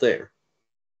pitfall there.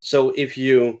 So if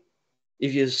you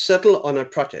settle on a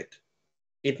project,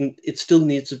 it still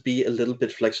needs to be a little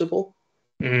bit flexible.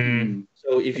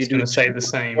 So if you do say the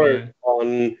same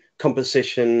on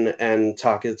composition and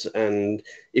targets, and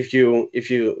if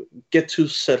you get too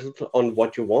settled on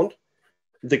what you want,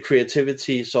 the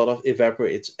creativity sort of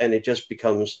evaporates, and it just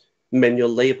becomes manual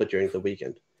labor during the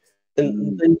weekend.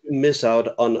 And then you miss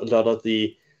out on a lot of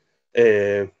the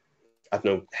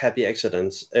happy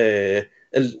accidents. A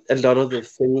lot of the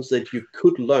things that you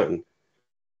could learn,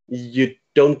 you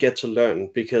don't get to learn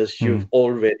because you've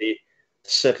already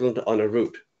settled on a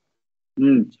route.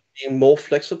 Being more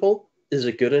flexible is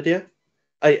a good idea.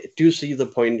 I do see the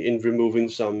point in removing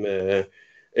some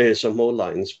mold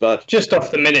lines, but just off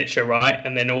the miniature, right?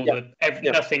 And then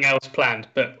nothing else planned.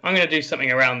 But I'm going to do something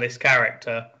around this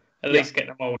character. At least get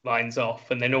the mold lines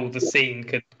off, and then all the scene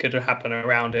could happen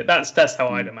around it. That's how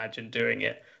I'd imagine doing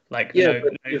it. Like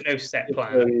no set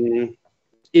plan.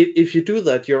 If you do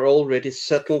that, you're already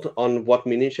settled on what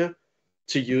miniature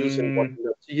to use and what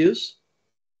not to use.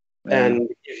 And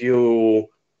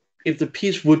if the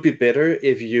piece would be better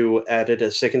if you added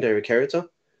a secondary character,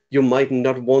 you might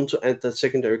not want to add that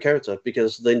secondary character,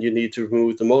 because then you need to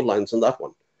remove the mold lines on that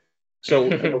one. So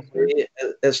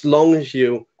as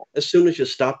soon as you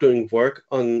start doing work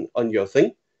on your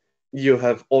thing, you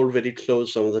have already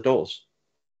closed some of the doors.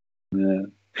 Yeah.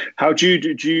 How do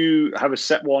you have a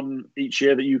set one each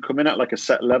year that you come in at, like a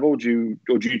set level? Do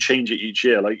you change it each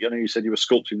year? Like, I know you said you were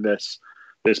sculpting this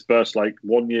burst, like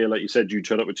 1 year, like you said, do you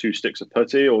turn up with 2 sticks of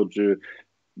putty, or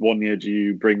one year do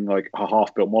you bring like a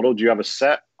half-built model? Do you have a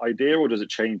set idea, or does it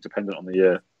change dependent on the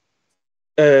year?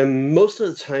 Most of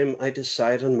the time I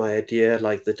decide on my idea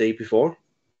like the day before.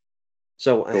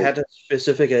 So I had a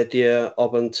specific idea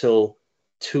up until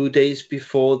 2 days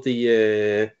before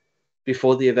the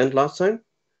event last time.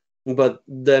 But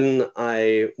then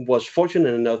I was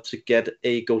fortunate enough to get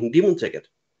a Golden Demon ticket.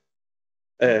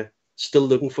 Still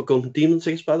looking for Golden Demon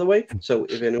tickets, by the way. So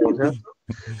if anyone has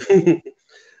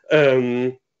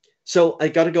them. So I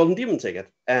got a Golden Demon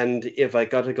ticket. And if I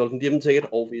got a Golden Demon ticket,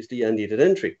 obviously I needed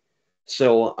entry.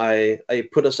 So I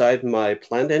put aside my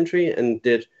planned entry and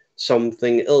did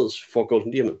something else for Golden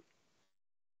Demon.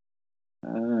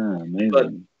 Amazing.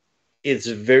 But it's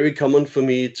very common for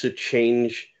me to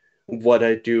change what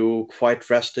I do quite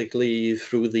drastically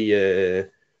through the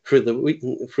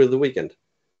weekend.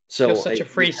 So you're such a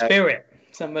free spirit.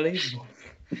 It's unbelievable.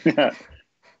 Yeah.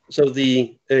 So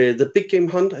the big game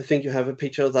hunt, I think you have a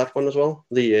picture of that one as well.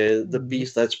 The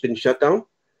beast that's been shut down.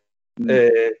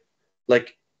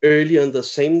 Like earlier on the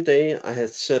same day, I had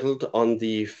settled on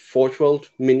the Forge World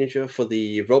miniature for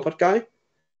the robot guy.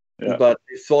 Yeah. But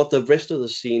I thought the rest of the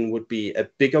scene would be a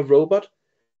bigger robot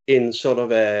in sort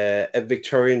of a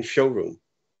Victorian showroom.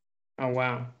 Oh,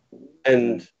 wow.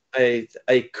 And I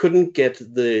couldn't get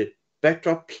the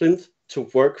backdrop plinth to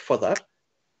work for that.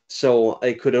 So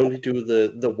I could only do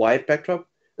the wide backdrop,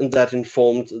 and that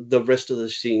informed the rest of the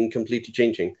scene completely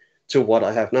changing to what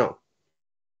I have now.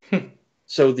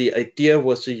 So the idea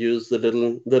was to use the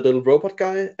little robot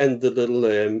guy and the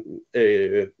little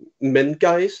men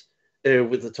guys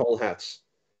with the tall hats.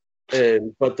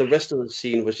 But the rest of the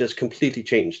scene was just completely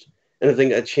changed. And I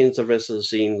think I changed the rest of the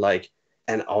scene like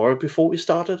an hour before we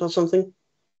started or something.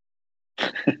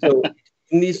 So it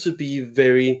needs to be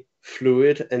very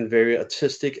fluid and very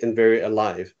artistic and very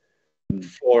alive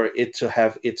for it to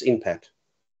have its impact.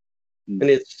 And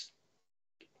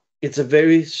it's a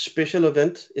very special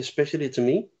event, especially to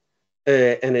me.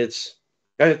 And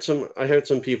I heard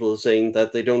some people saying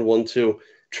that they don't want to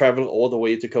travel all the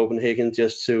way to Copenhagen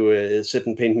just to sit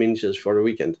and paint miniatures for a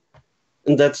weekend.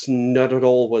 And that's not at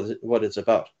all what it's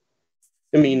about.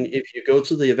 I mean, if you go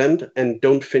to the event and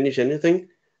don't finish anything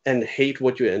and hate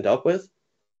what you end up with,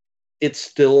 it's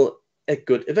still a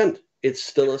good event. It's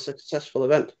still a successful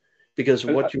event because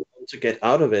what you want to get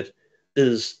out of it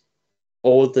is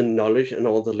all the knowledge and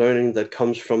all the learning that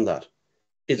comes from that.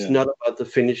 It's not about the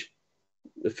finished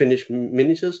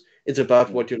miniatures. It's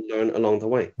about what you learn along the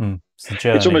way.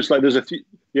 It's almost like there's a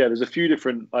few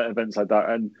different events like that,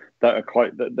 and that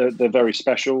are they're very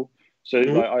special. So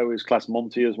like, I always class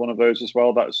Monty as one of those as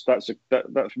well. That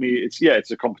for me,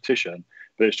 it's a competition,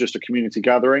 but it's just a community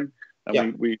gathering.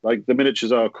 And we like the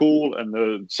miniatures are cool and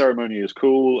the ceremony is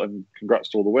cool and congrats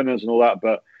to all the winners and all that.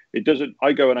 But it doesn't.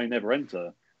 I go and I never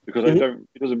enter because I don't.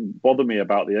 It doesn't bother me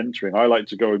about the entering. I like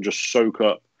to go and just soak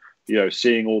up,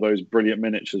 seeing all those brilliant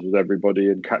miniatures with everybody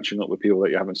and catching up with people that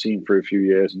you haven't seen for a few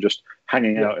years and just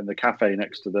hanging out in the cafe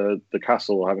next to the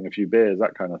castle, having a few beers,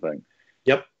 that kind of thing.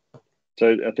 Yep.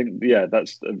 So I think,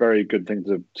 that's a very good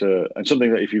thing to and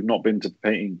something that if you've not been to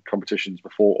painting competitions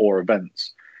before or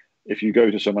events, if you go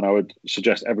to someone, I would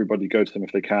suggest everybody go to them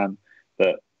if they can,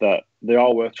 that they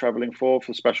are worth traveling for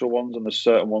special ones. And there's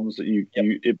certain ones that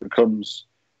it becomes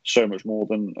so much more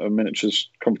than a miniatures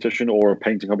competition or a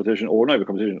painting competition or no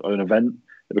competition or an event.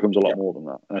 It becomes a lot more than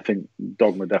that. And I think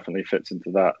Dogma definitely fits into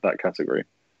that category.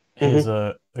 Here's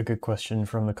a good question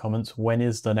from the comments. When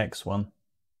is the next one?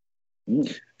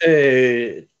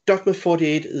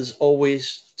 DOGMA48 is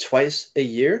always twice a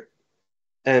year,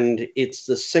 and it's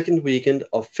the second weekend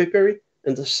of February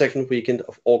and the second weekend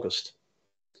of August.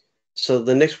 So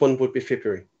the next one would be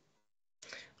February.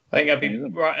 I think I'd be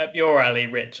right up your alley,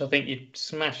 Rich. I think you'd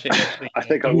smash it. I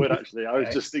think I would, actually. I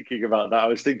was just thinking about that. I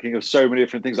was thinking of so many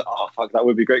different things. That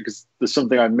would be great because there's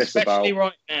something I miss especially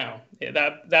right now.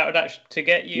 That would actually, to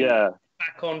get you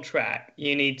back on track,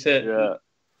 you need to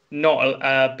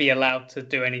not be allowed to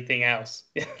do anything else.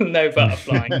 No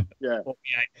butterflying. No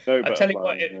I tell you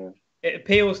what, it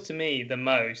appeals to me the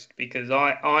most because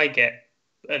I get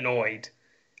annoyed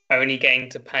only getting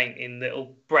to paint in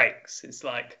little breaks. It's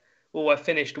like, I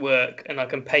finished work and I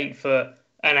can paint for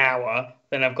an hour,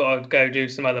 then I've got to go do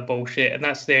some other bullshit, and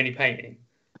that's the only painting.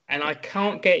 And I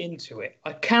can't get into it.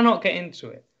 I cannot get into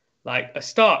it. Like, I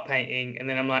start painting and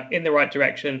then I'm like in the right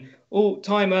direction. Oh,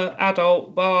 timer,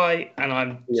 adult, bye. And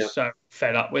I'm so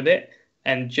fed up with it.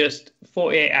 And just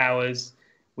 48 hours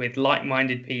with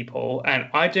like-minded people, and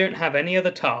I don't have any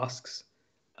other tasks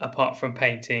apart from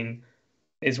painting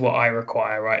is what I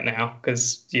require right now.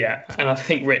 Because and I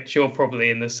think Rich, you're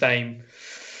probably in the same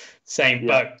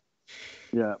boat.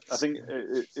 Yeah, I think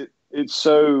it's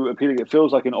so appealing. It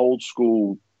feels like an old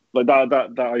school, like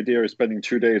that idea of spending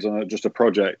 2 days on just a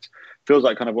project feels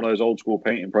like kind of one of those old school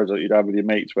painting projects you'd have with your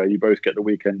mates where you both get the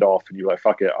weekend off and you're like,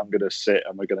 fuck it, I'm going to sit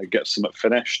and we're going to get something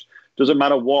finished. doesn't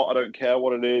matter what. I don't care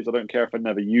what it is. I don't care if I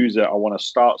never use it. I want to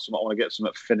start something. I want to get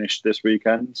something finished this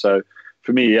weekend. So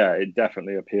for me, yeah, it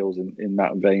definitely appeals in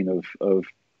that vein of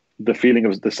the feeling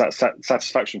of the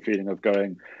satisfaction feeling of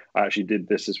going, I actually did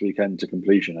this weekend to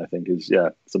completion. I think is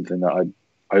something that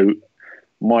I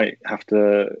might have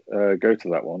to go to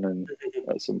that one and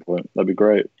at some point. That'd be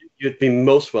great. You'd be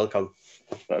most welcome.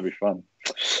 That'd be fun.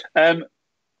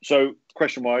 So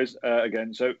question wise,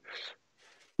 again, so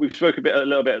we've spoke a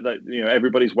little bit that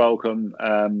everybody's welcome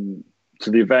to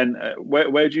the event.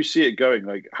 Where do you see it going?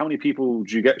 Like, how many people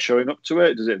do you get showing up to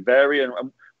it? Does it vary?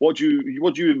 And what do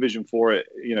you envision for it?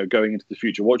 Going into the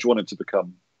future, what do you want it to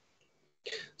become?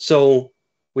 So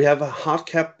we have a hard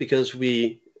cap because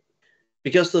the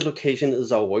location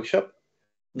is our workshop.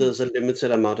 There's a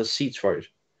limited amount of seats for it.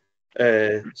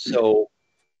 So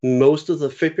most of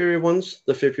the February ones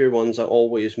are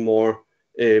always more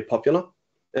popular,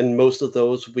 and most of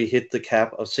those we hit the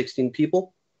cap of 16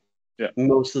 people. Yeah.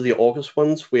 Most of the August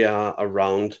ones we are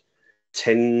around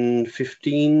 10,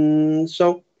 15.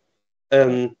 So,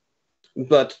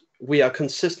 but we are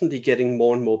consistently getting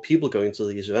more and more people going to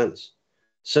these events.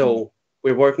 So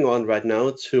we're working on right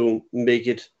now to make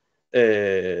it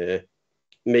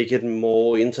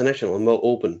more international, more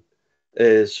open.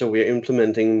 So we are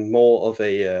implementing more of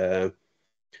an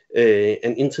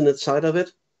internet side of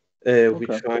it. We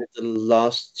tried the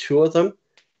last 2 of them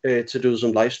to do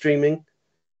some live streaming.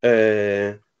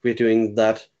 We're doing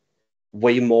that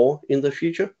way more in the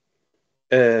future.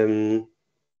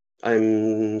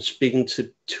 I'm speaking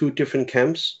to 2 different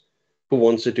camps who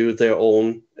want to do their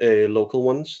own local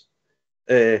ones.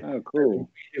 Cool.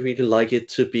 I really like it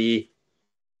to be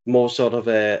more sort of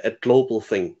a global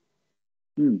thing.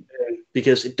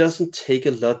 Because it doesn't take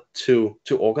a lot to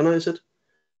organize it.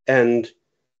 And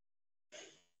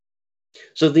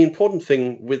so the important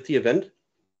thing with the event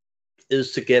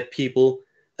is to get people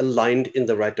aligned in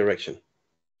the right direction.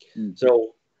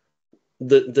 So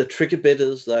the tricky bit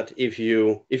is that if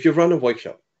you run a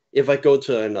workshop, if I go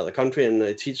to another country and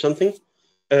I teach something,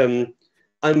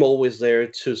 I'm always there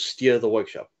to steer the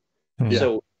workshop. Yeah.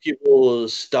 So people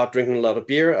start drinking a lot of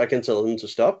beer, I can tell them to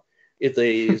stop. If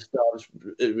they start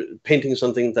painting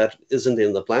something that isn't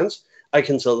in the plans, I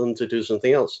can tell them to do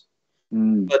something else.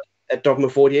 But at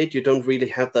DOGMA48, you don't really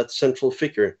have that central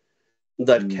figure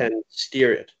that can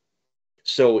steer it.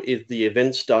 So if the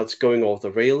event starts going off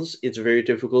the rails, it's very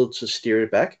difficult to steer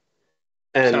it back.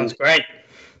 And sounds great.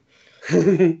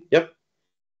 Yep.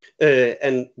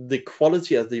 And the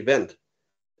quality of the event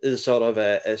is sort of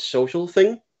a social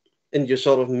thing, and you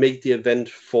sort of make the event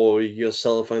for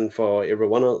yourself and for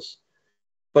everyone else.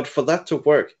 But for that to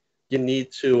work, you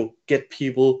need to get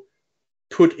people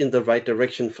put in the right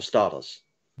direction for starters.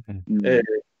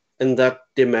 And that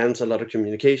demands a lot of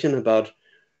communication about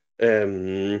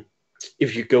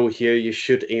if you go here, you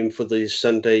should aim for the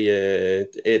Sunday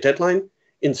deadline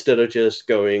instead of just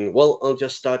going, well, I'll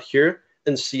just start here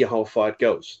and see how far it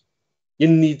goes. You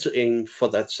need to aim for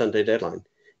that Sunday deadline.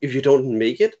 If you don't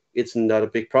make it, it's not a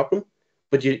big problem,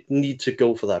 but you need to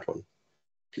go for that one.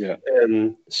 Yeah.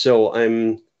 So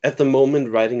I'm at the moment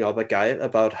writing up a guide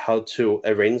about how to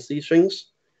arrange these things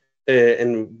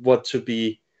and what to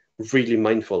be really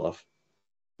mindful of.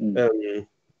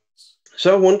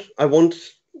 So I want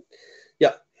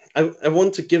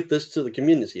to give this to the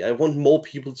community. I want more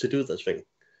people to do this thing.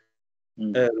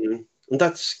 And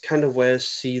that's kind of where I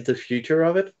see the future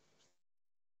of it.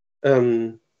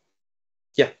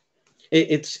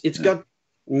 It's got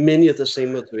many of the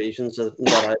same motivations that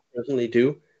I personally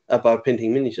do about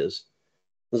painting miniatures.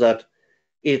 That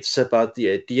it's about the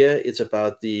idea, it's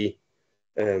about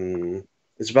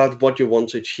what you want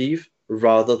to achieve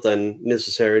rather than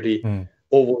necessarily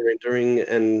over rendering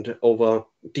and over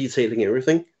detailing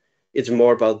everything. It's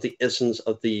more about the essence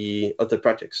of the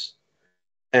projects.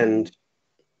 And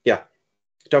yeah,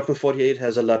 DOGMA48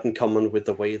 has a lot in common with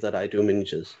the way that I do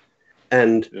miniatures.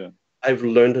 And I've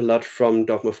learned a lot from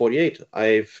DOGMA48.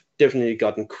 I've definitely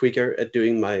gotten quicker at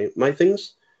doing my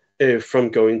things from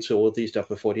going to all these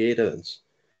DOGMA48 events.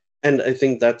 And I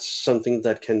think that's something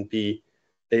that can be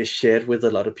shared with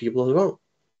a lot of people as well.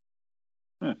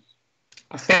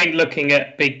 I think looking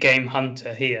at Big Game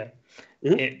Hunter here,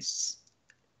 it's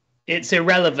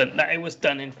irrelevant that it was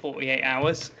done in 48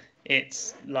 hours.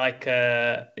 It's like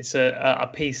it's a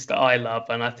piece that I love,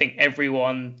 and I think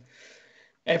everyone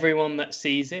that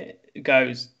sees it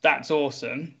goes, "That's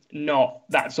awesome!" Not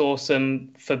 "That's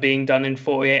awesome for being done in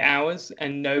 48 hours,"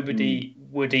 and nobody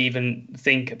would even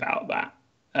think about that.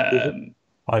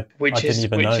 Which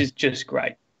is just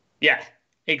great. Yeah.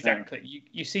 Exactly.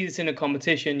 You see this in a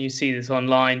competition, you see this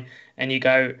online, and you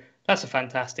go, that's a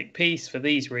fantastic piece for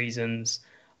these reasons,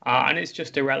 and it's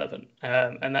just irrelevant,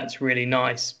 and that's really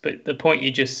nice. But the point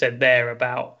you just said there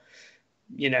about,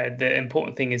 the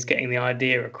important thing is getting the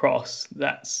idea across.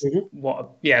 That's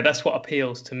that's what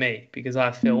appeals to me, because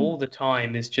I feel all the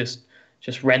time is just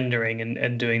rendering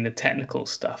and doing the technical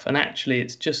stuff, and actually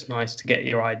it's just nice to get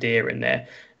your idea in there.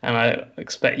 And I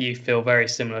expect you feel very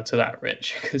similar to that,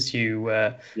 Rich, because you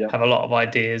have a lot of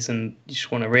ideas and you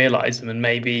just want to realize them, and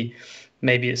maybe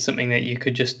it's something that you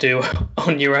could just do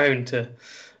on your own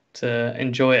to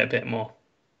enjoy it a bit more.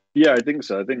 Yeah, I think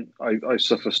so. I think I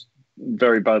suffer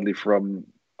very badly from,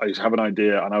 I have an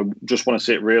idea and I just want to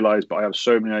see it realized, but I have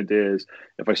so many ideas.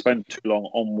 If I spend too long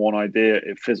on one idea,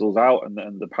 it fizzles out,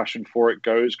 and the passion for it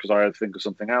goes, because I think of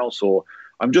something else, or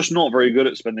I'm just not very good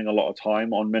at spending a lot of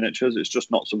time on miniatures. It's just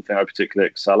not something I particularly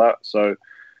excel at. So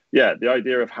yeah, the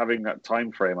idea of having that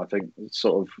time frame, I think,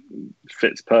 sort of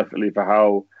fits perfectly for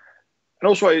how, and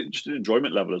also just an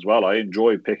enjoyment level as well. I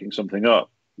enjoy picking something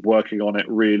up, working on it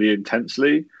really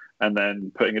intensely, and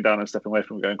then putting it down and stepping away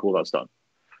from it, going, cool, that's done.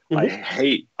 I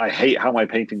hate how my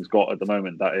painting's got at the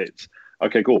moment, that it's,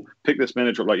 okay, cool, pick this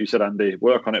miniature up, like you said, Andy,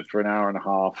 work on it for an hour and a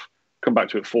half, come back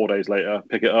to it 4 days later,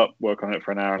 pick it up, work on it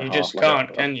for an hour and a half. You just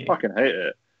can't, can you? I fucking hate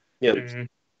it. Yeah.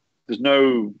 There's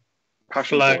no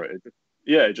passion for it.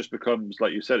 It just becomes,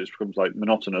 like you said, it becomes like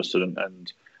monotonous,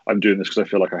 and I'm doing this because I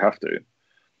feel like I have to.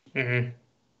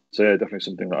 So yeah, definitely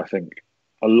something that I think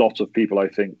a lot of people, I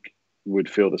think, would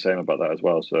feel the same about that as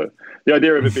well. So the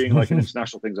idea of it being like an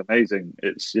international thing is amazing.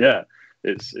 It'd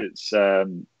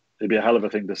be a hell of a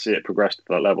thing to see it progress to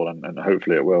that level, and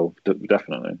hopefully it will,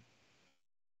 definitely.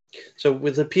 So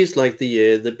with a piece like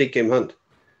the Big Game Hunt,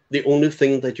 the only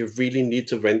thing that you really need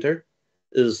to render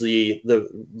is the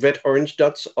red-orange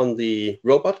dots on the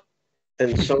robot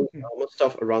and some armor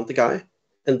stuff around the guy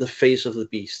and the face of the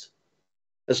beast.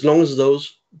 As long as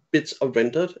those bits are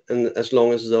rendered, and as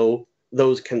long as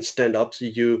those can stand up to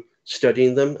you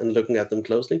studying them and looking at them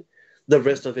closely, the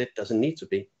rest of it doesn't need to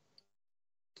be.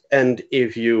 And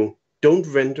if you don't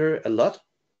render a lot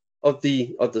of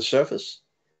the surface,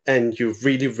 and you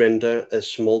really render a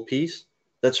small piece,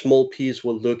 that small piece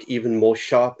will look even more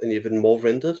sharp and even more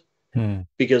rendered,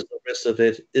 because the rest of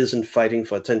it isn't fighting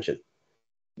for attention.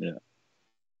 Yeah,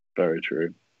 very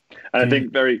true. And I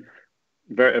think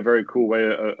a very cool way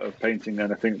of painting,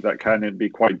 and I think that can be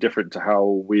quite different to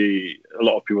how a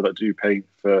lot of people that do paint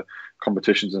for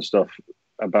competitions and stuff,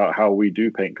 about how we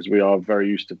do paint, because we are very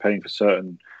used to painting for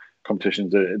certain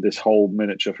competitions. This whole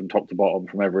miniature from top to bottom,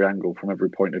 from every angle, from every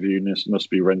point of view, must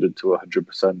be rendered to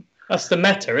 100%. That's the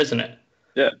meta, isn't it?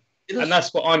 Yeah. And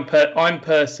that's what I'm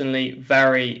personally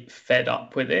very fed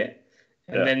up with it.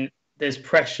 And then there's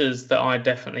pressures that I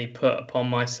definitely put upon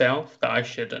myself that I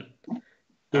shouldn't.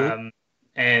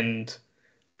 And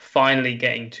finally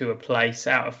getting to a place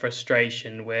out of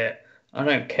frustration where I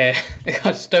don't care.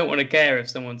 I just don't want to care if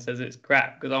someone says it's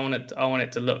crap, because I want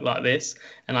it to look like this,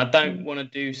 and I don't want to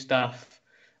do stuff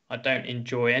I don't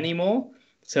enjoy anymore.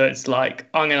 So it's like,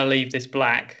 I'm going to leave this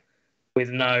black with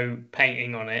no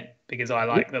painting on it because I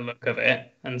like the look of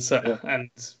it, and so I'm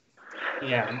just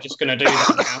going to do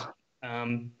that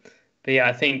now. But yeah,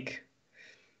 I think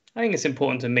it's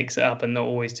important to mix it up and not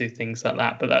always do things like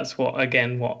that. But that's what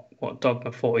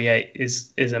DOGMA48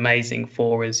 is amazing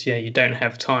for, is you don't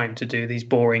have time to do these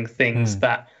boring things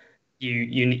that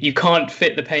you can't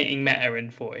fit the painting meta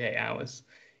in 48 hours.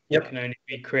 You can only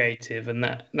be creative, and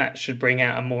that should bring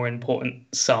out a more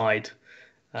important side.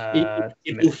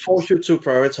 It will force you to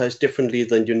prioritize differently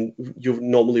than you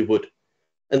normally would,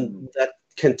 and that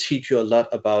can teach you a lot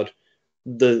about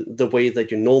the way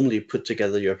that you normally put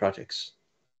together your projects.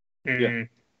 I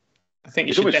think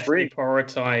you should definitely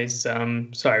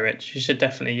prioritize. Sorry, Rich. You should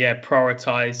definitely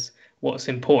prioritize what's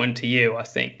important to you, I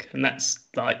think, and that's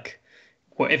like,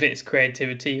 if it's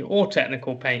creativity or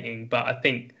technical painting. But I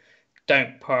think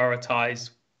don't prioritize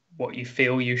what you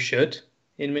feel you should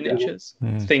in miniatures.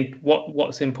 Think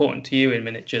what's important to you in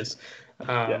miniatures.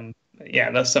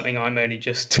 That's something I'm only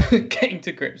just getting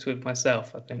to grips with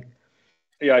myself, I think.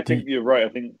 Yeah, I think you're right. I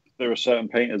think there are certain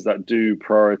painters that do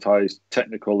prioritize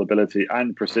technical ability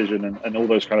and precision and all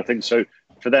those kind of things. So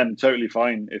for them, totally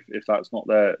fine if that's not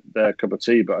their cup of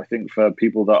tea. But I think for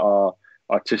people that are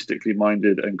artistically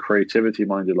minded and creativity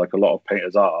minded, like a lot of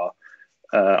painters are,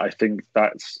 I think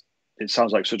it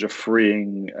sounds like such a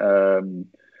freeing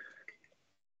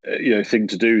thing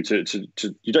to do. To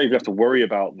you don't even have to worry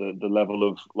about the level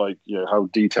of, like, how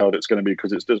detailed it's going to be,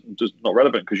 because it's just not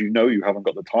relevant, because you haven't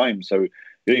got the time. So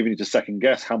you don't even need to second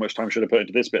guess how much time should I put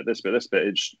into this bit.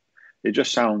 It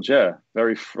just sounds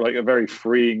very like a very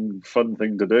freeing, fun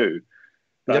thing to do.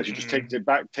 That actually just takes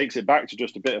it back to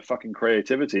just a bit of fucking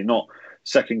creativity, not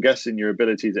second guessing your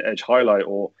ability to edge highlight,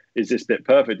 or is this bit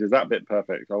perfect? Is that bit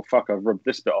perfect? Oh fuck, I've rubbed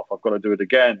this bit off. I've got to do it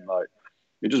again. Like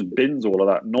it just bins all of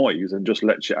that noise and just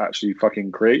lets you actually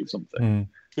fucking create something.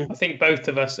 I think both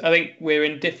of us, I think we're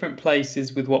in different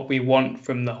places with what we want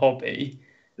from the hobby.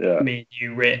 Yeah. Me and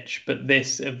you, Rich, but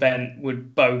this event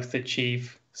would both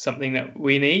achieve something that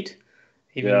we need.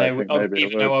 Even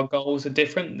though our goals are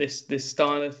different, this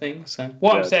style of thing. So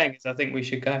what I'm saying is, I think we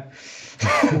should go.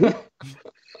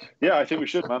 Yeah, I think we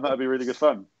should, man. That'd be really good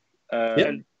fun.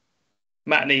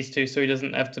 Matt needs to, so he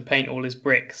doesn't have to paint all his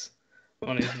bricks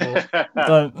on his wall.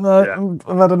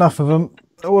 I've had enough of them.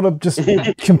 I want to just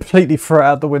completely throw it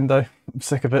out the window. I'm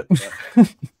sick of it.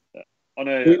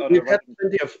 We've had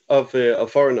plenty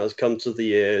of foreigners come to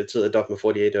the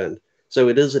DOGMA48 event, so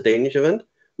it is a Danish event.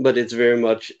 But it's very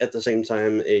much at the same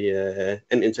time an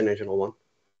international one.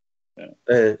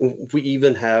 Yeah. We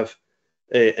even have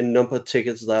a number of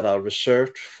tickets that are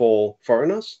reserved for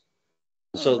foreigners,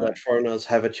 so that foreigners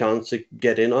have a chance to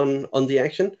get in on the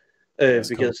action.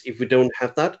 Because if we don't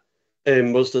have that,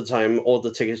 most of the time all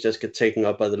the tickets just get taken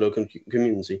up by the local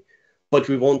community. But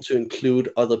we want to include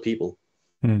other people.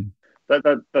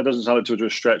 That doesn't sound like a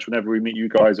stretch. Whenever we meet you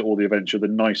guys at all the events, you're the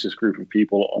nicest group of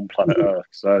people on planet Earth.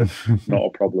 So not a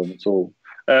problem at all.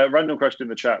 Random question in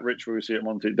the chat. Rich, will we see at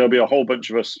Monty? There'll be a whole bunch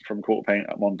of us from Quarter Paint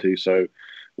at Monty, so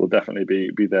we'll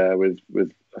definitely be there with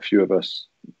a few of us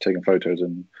taking photos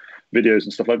and videos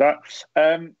and stuff like that.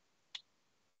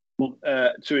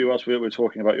 Tue, whilst we're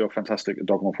talking about your fantastic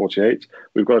DOGMA48,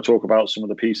 we've got to talk about some of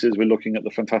the pieces. We're looking at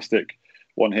the fantastic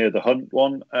one here, the Hunt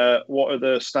one. What are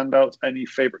the standouts? Any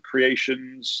favorite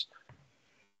creations?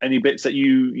 Any bits that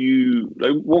you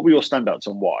what were your standouts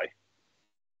and why?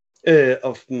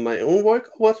 Of my own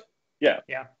work, what? Yeah.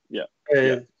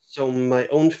 So my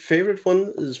own favorite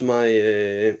one is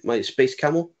my my space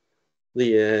camel,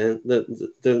 the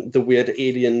weird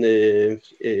alien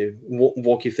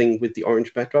walkie thing with the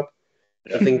orange backdrop.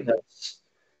 I think that's.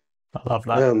 I love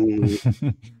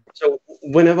that. So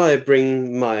whenever I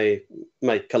bring my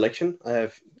collection, I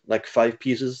have like 5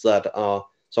 pieces that are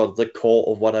sort of the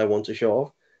core of what I want to show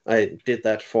off. I did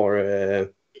that for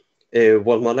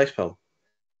World Model Expo,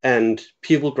 and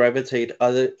people gravitate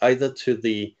either to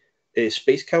the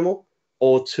space camel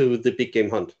or to the big game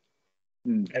hunt.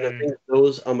 And I think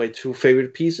those are my 2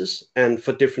 favorite pieces, and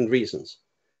for different reasons.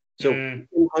 So big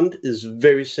game hunt is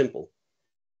very simple.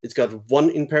 It's got one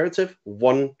imperative,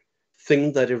 one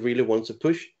thing that it really wants to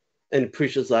push, and it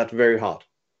pushes that very hard.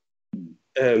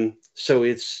 So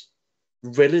it's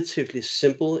relatively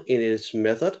simple in its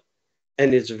method,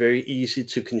 and it's very easy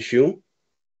to consume.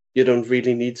 You don't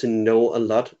really need to know a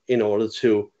lot in order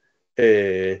to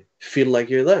feel like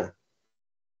you're there.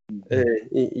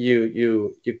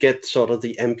 You get sort of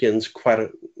the ambience quite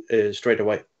straight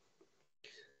away.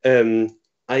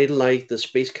 I like the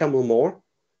Space Camel more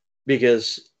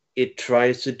because it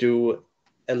tries to do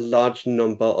a large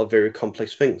number of very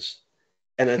complex things,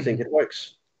 and I think it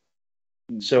works.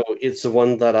 So it's the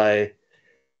one that I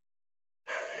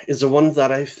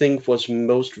think was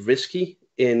most risky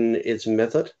in its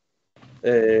method.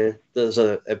 There's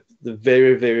a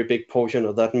very, very big portion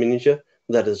of that miniature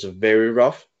that is very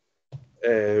rough.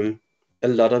 A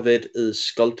lot of it is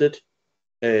sculpted,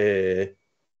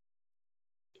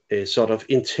 sort of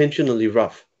intentionally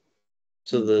rough.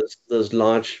 So there's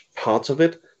large parts of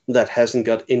it that hasn't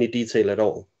got any detail at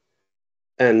all.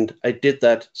 And I did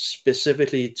that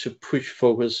specifically to push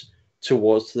focus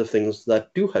towards the things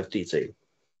that do have detail.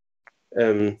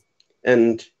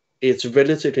 And it's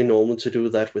relatively normal to do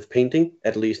that with painting,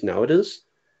 at least now it is.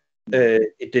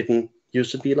 It didn't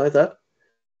used to be like that.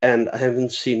 And I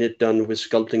haven't seen it done with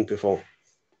sculpting before.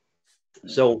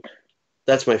 So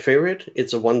that's my favorite.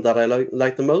 It's the one that I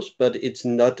like the most, but it's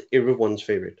not everyone's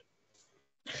favorite.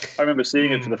 I remember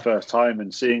seeing it for the first time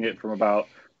and seeing it from about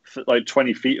like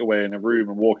 20 feet away in a room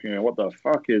and walking in, what the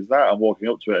fuck is that? I'm walking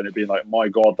up to it and it being like, my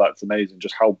God, that's amazing.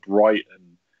 Just how bright.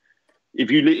 And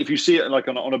if you see it like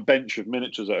on a bench of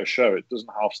miniatures at a show, it doesn't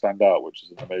half stand out, which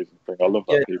is an amazing thing. I love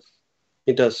that piece.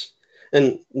 It does.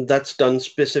 And that's done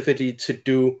specifically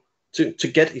to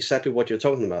get exactly what you're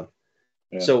talking about.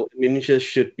 Yeah. So miniatures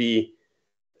should be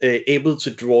able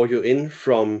to draw you in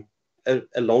from a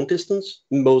long distance.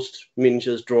 Most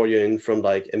miniatures draw you in from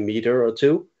like a meter or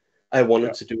 2. I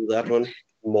wanted to do that one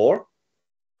more.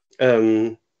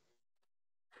 And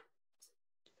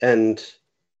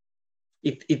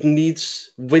it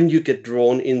needs, when you get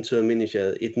drawn into a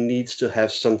miniature, it needs to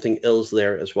have something else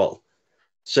there as well.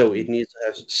 So it needs to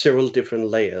have several different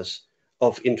layers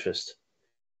of interest.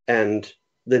 And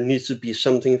there needs to be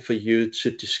something for you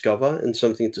to discover and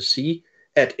something to see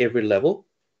at every level.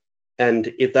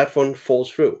 And if that one falls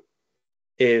through,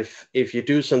 if you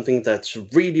do something that's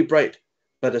really bright,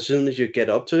 but as soon as you get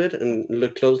up to it and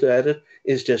look closely at it,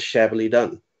 it's just shabbily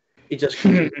done. It just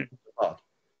comes apart.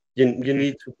 You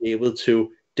need to be able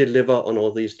to deliver on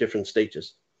all these different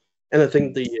stages. And I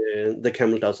think the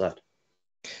camel does that.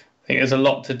 I think there's a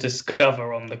lot to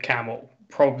discover on the camel,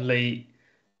 probably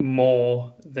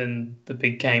more than the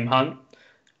big game hunt.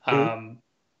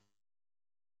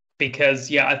 Because,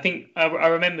 yeah, I think I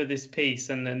remember this piece,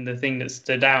 and then the thing that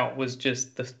stood out was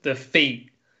just the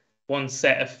feet. One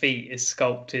set of feet is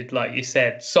sculpted, like you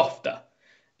said, softer.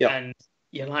 Yep. And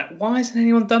you're like, why hasn't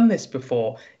anyone done this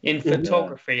before? In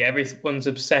photography, everyone's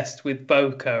obsessed with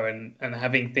bokeh and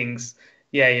having things,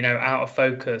 out of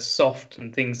focus, soft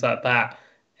and things like that.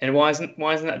 And why isn't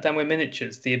that done with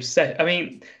miniatures?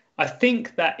 I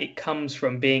think that it comes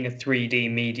from being a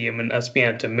 3D medium and us being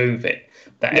able to move it,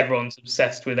 that everyone's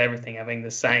obsessed with everything having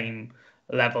the same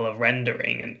level of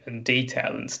rendering and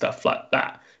detail and stuff like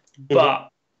that. But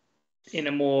in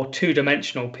a more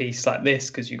two-dimensional piece like this,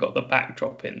 because you've got the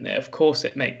backdrop in there, of course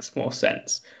it makes more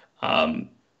sense.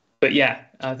 But yeah,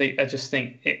 I just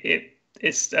think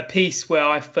it's a piece where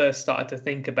I first started to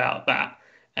think about that,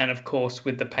 and of course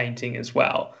with the painting as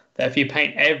well, that if you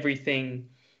paint everything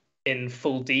in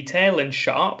full detail and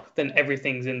sharp, then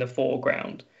everything's in the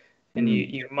foreground, and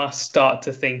you must start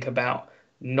to think about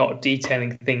not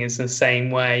detailing things the same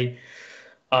way.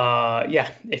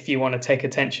 If you want to take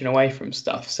attention away from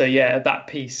stuff. So yeah, that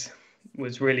piece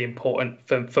was really important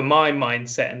for my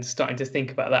mindset and starting to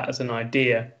think about that as an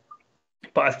idea.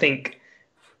 But I think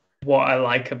what I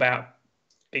like about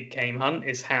Big Game Hunt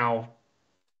is how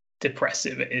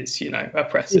depressive it is,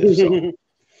 oppressive. So,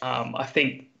 I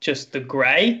think just the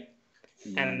grey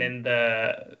and then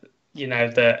the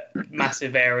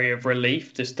massive area of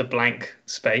relief, just the blank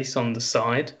space on the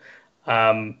side.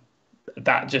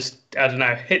 That just, I don't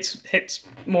know, hits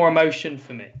more emotion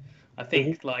for me. I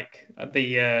think like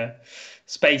the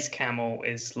Space Camel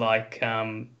is like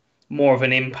more of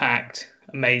an impact,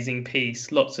 amazing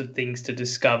piece, lots of things to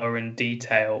discover and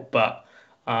detail. But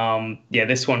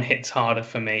this one hits harder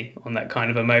for me on that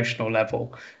kind of emotional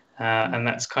level. And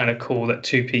that's kind of cool that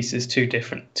two pieces do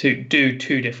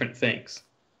two different things.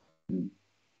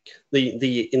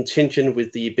 The intention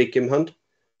with the Big Game Hunt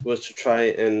was to try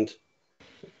and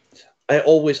I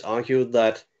always argue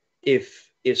that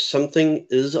if something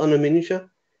is on a miniature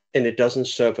and it doesn't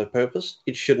serve a purpose,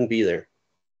 it shouldn't be there.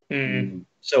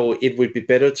 So it would be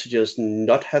better to just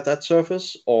not have that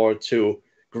surface or to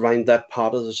grind that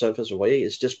part of the surface away.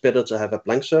 It's just better to have a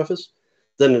blank surface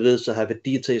than it is to have a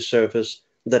detailed surface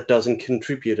that doesn't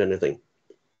contribute anything.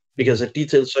 Because a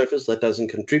detailed surface that doesn't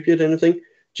contribute anything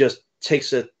just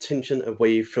takes attention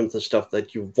away from the stuff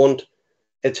that you want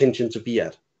attention to be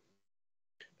at.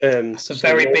 That's a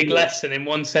very big lesson in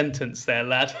one sentence there,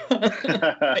 lad.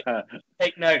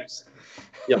 Take notes.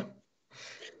 Yeah.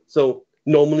 So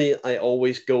normally I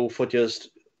always go for just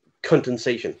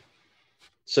condensation.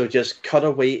 So just cut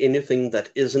away anything that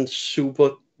isn't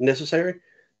super necessary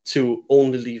to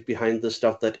only leave behind the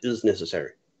stuff that is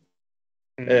necessary.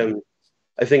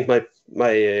 I think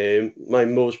my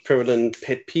most prevalent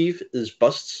pet peeve is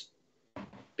busts,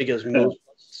 because most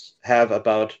busts have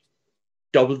about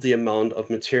double the amount of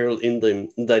material in them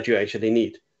that you actually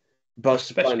need. Busts,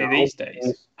 especially these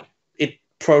days, it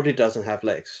probably doesn't have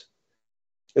legs,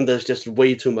 and there's just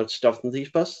way too much stuff in these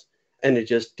busts, and it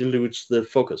just dilutes the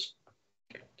focus.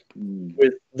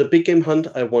 With the Big Game Hunt,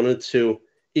 I wanted to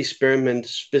experiment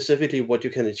specifically what you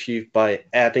can achieve by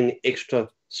adding extra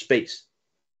space.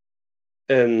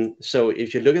 So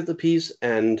if you look at the piece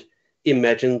and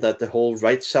imagine that the whole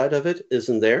right side of it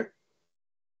isn't there,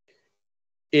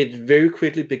 it very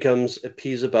quickly becomes a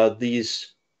piece about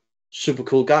these super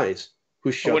cool guys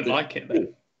who shot. I wouldn't like it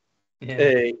then. Yeah.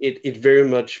 It very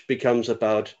much becomes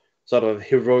about sort of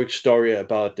heroic story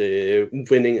about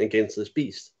winning against this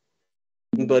beast.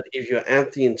 But if you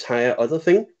add the entire other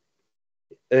thing,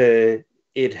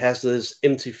 it has this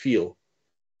empty feel.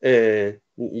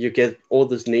 You get all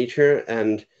this nature,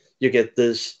 and you get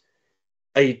this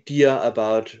idea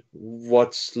about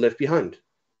what's left behind,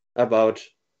 about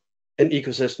an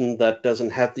ecosystem that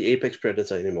doesn't have the apex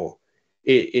predator anymore.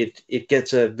 It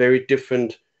gets a very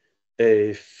different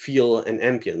feel and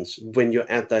ambience when you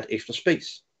add that extra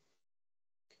space.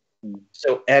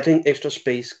 So adding extra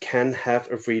space can have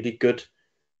a really good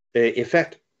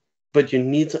effect, but you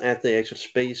need to add the extra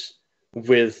space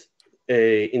with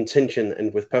intention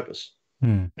and with purpose.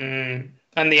 And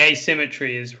the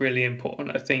asymmetry is really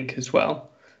important, I think, as well.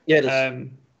 Yeah, it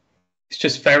is. it's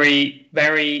just very,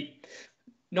 very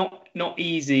not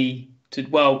easy to,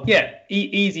 well, yeah,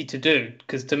 easy to do,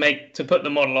 because to put the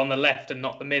model on the left and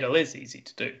not the middle is easy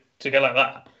to do, to go like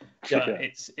that. But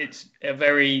it's a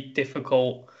very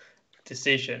difficult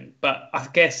decision. But I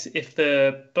guess if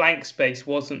the blank space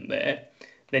wasn't there,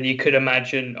 then you could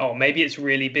imagine, oh, maybe it's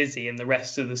really busy in the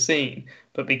rest of the scene.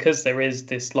 But because there is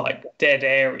this like dead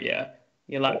area,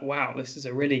 you're like, wow, this is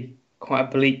a really quite a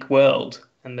bleak world.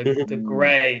 And the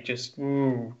grey just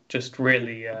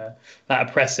really that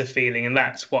oppressive feeling, and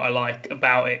that's what I like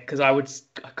about it, because I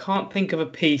can't think of a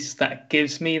piece that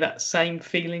gives me that same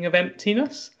feeling of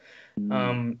emptiness,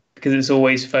 because it's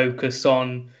always focused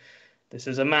on this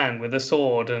is a man with a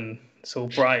sword and it's all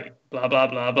bright, blah blah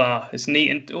blah blah. It's neat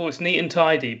and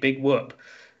tidy, big whoop.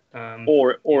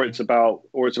 Or it's about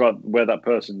where that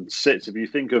person sits. If you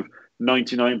think of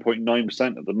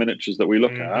 99.9% of the miniatures that we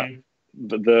look at,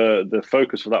 the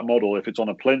focus for that model, if it's on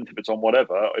a plinth, if it's on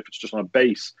whatever, if it's just on a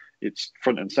base, it's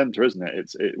front and center, isn't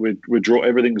it? We draw,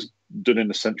 everything's done in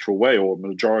a central way, or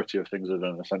majority of things are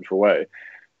done in a central way.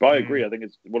 But I agree. I think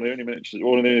it's one of the only miniatures,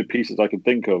 one of the only pieces I can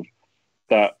think of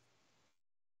that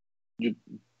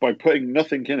by putting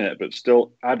nothing in it but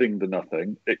still adding the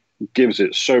nothing, it gives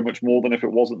it so much more than if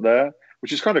it wasn't there,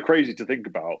 which is kind of crazy to think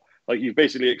about. Like, you've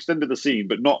basically extended the scene,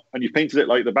 but not, and you've painted it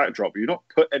like the backdrop, but you've not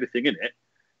put anything in it.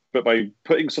 But by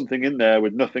putting something in there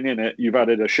with nothing in it, you've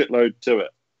added a shitload to it.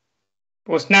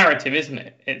 Well, it's narrative, isn't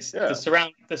it? It's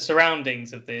the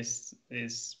surroundings of this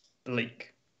is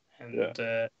bleak,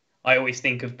 and I always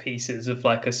think of pieces of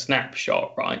like a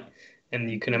snapshot, right? And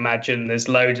you can imagine there's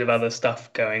loads of other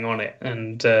stuff going on it,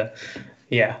 and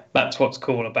that's what's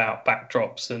cool about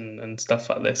backdrops and stuff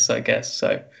like this, I guess.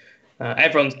 So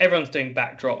everyone's doing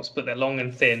backdrops, but they're long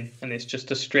and thin, and it's just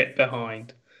a strip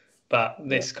behind. But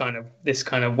this kind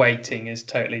of weighting is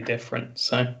totally different.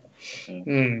 So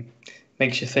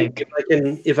makes you think.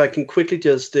 If I can quickly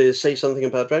just say something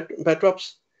about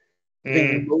backdrops, I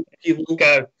think most people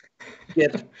get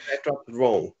backdrops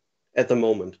wrong at the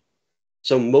moment.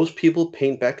 So most people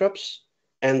paint backdrops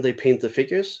and they paint the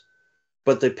figures,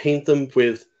 but they paint them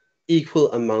with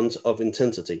equal amounts of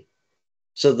intensity.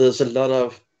 So there's a lot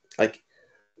of like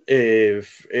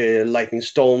lightning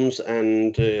storms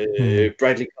and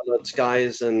brightly colored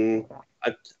skies, and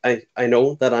I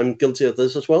know that I'm guilty of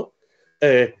this as well.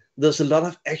 There's a lot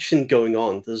of action going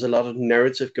on. There's a lot of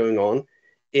narrative going on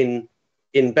in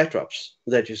backdrops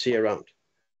that you see around.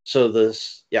 So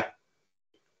there's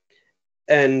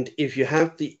and if you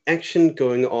have the action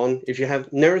going on, if you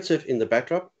have narrative in the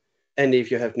backdrop, and if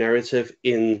you have narrative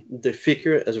in the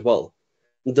figure as well,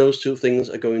 those two things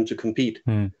are going to compete.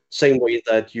 Same way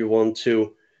that you want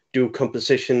to do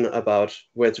composition about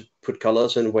where to put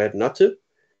colors and where not to,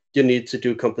 you need to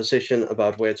do composition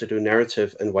about where to do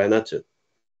narrative and where not to.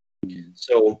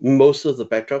 So most of the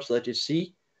backdrops that you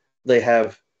see, they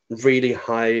have really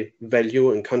high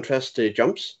value and contrast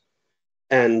jumps,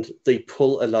 and they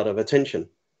pull a lot of attention.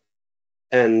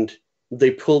 And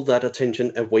they pull that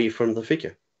attention away from the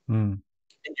figure. And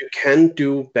you can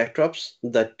do backdrops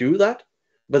that do that,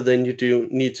 but then you do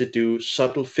need to do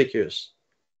subtle figures.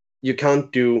 You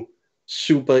can't do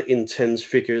super intense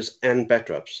figures and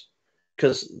backdrops,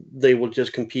 because they will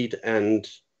just compete, and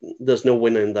there's no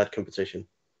winner in that competition.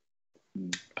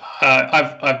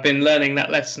 I've been learning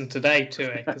that lesson today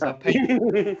too, because I've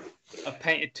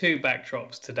painted 2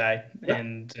 backdrops today,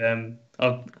 and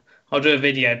I'll do a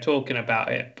video talking about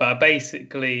it. But I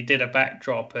basically did a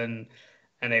backdrop, and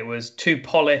it was too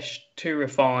polished, too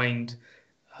refined,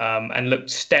 and looked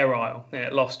sterile, and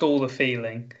it lost all the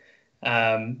feeling.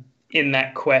 In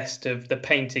that quest of the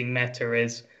painting meta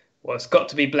is, well, it's got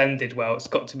to be blended well, it's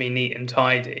got to be neat and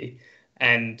tidy.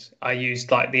 And I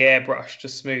used like the airbrush to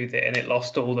smooth it, and it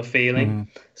lost all the feeling.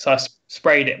 So I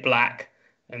sprayed it black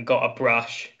and got a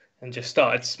brush and just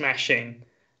started smashing.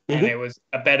 And it was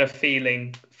a better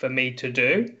feeling for me to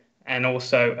do, and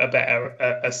also a better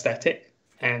aesthetic.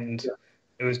 And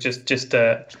it was just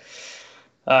a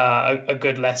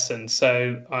good lesson.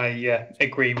 So I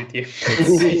agree with you.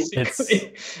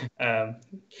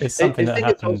 It's something that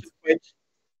happened.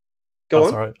 Go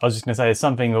on. Sorry. I was just going to say, it's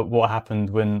something that what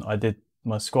happened when I did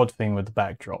my squad thing with the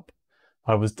backdrop.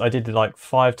 I did it like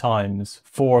 5 times.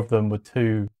 4 of them were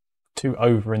too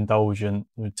overindulgent,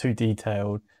 too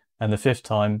detailed, and the 5th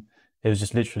time it was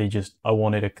just literally just I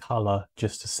wanted a color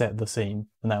just to set the scene,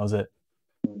 and that was it.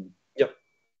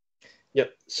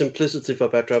 Yep. Simplicity for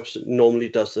backdrops normally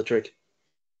does the trick.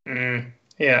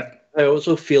 Yeah. I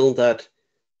also feel that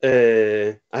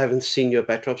I haven't seen your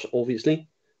backdrops, obviously,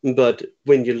 but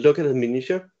when you look at a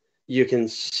miniature, you can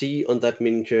see on that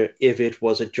miniature if it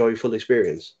was a joyful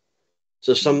experience.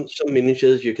 So some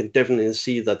miniatures you can definitely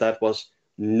see that was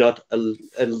not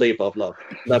a labor of love.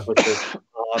 That was just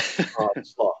hard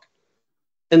slog.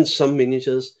 And some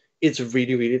miniatures, it's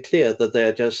really, really clear that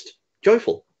they're just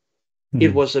joyful.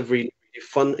 It was a really, really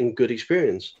fun and good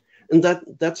experience. And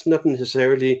that's not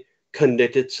necessarily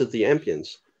connected to the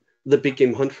ambience. The Big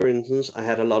Game Hunt, for instance, I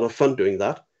had a lot of fun doing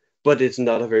that, but it's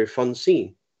not a very fun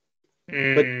scene.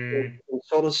 But you can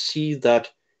sort of see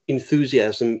that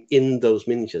enthusiasm in those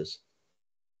miniatures.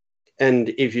 And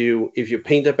if you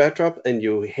paint a backdrop and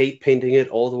you hate painting it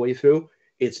all the way through,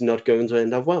 it's not going to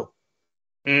end up well.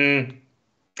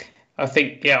 I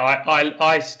think, yeah,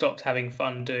 I stopped having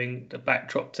fun doing the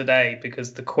backdrop today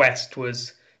because the quest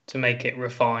was to make it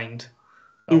refined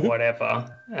or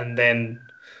whatever. And then,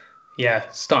 yeah,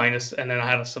 and then I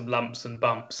had some lumps and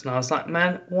bumps. And I was like,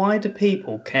 man, why do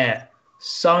people care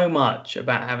so much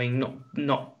about having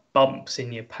not bumps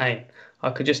in your paint? I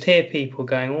could just hear people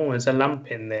going, oh, there's a lump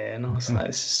in there. And I was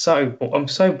like, I'm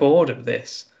so bored of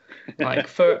this. Like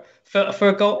for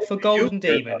Golden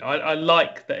Demon, I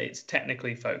like that it's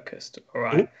technically focused. All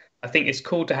right, I think it's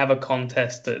cool to have a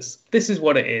contest this is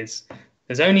what it is.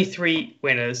 There's only 3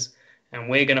 winners, and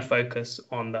we're going to focus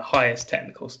on the highest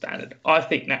technical standard. I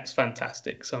think that's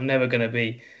fantastic. So I'm never going to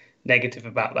be negative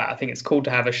about that. I think it's cool to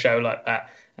have a show like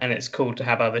that, and it's cool to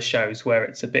have other shows where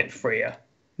it's a bit freer,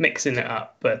 mixing it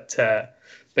up. But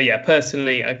yeah,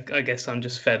 personally, I guess I'm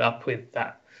just fed up with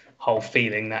that whole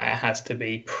feeling that it has to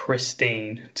be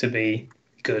pristine to be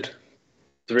good.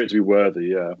 For it to be worthy,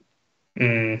 yeah.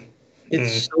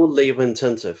 It's so labor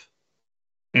intensive.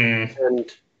 And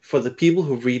for the people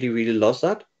who really, really love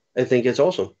that, I think it's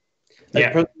awesome. I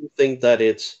personally think that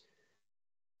it's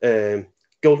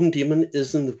Golden Demon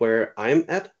isn't where I'm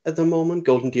at the moment.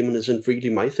 Golden Demon isn't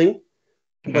really my thing.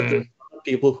 But there's a lot of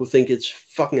people who think it's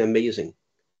fucking amazing.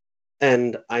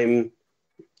 And I'm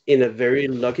in a very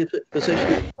lucky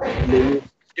position. Many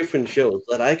different shows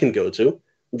that I can go to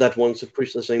that want to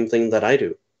push the same thing that I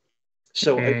do.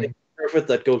 So I think it's perfect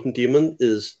that Golden Demon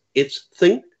is its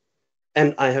thing,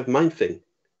 and I have my thing.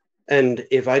 And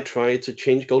if I try to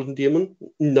change Golden Demon,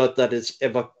 not that it's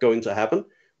ever going to happen,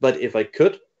 but if I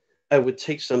could, I would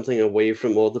take something away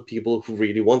from all the people who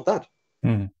really want that.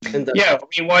 And yeah,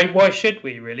 I mean, why should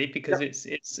we really? Because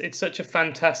it's such a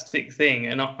fantastic thing,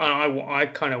 and I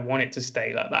kind of want it to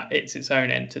stay like that. It's its own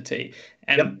entity,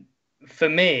 and for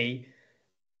me,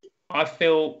 I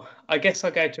guess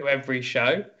I go to every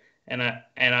show, and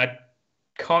I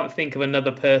can't think of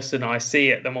another person I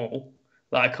see at them all.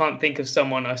 Like I can't think of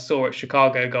someone I saw at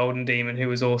Chicago Golden Demon who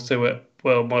was also at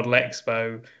World Model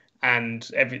Expo, and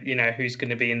who's going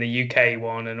to be in the UK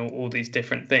one, and all these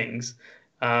different things.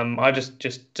 I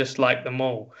just like them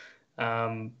all.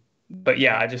 But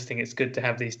yeah, I just think it's good to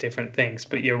have these different things.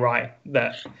 But you're right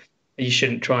that you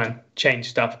shouldn't try and change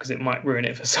stuff because it might ruin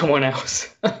it for someone else.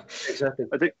 Exactly.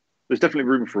 I think there's definitely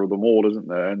room for them all, isn't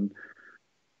there? And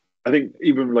I think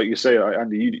even like you say,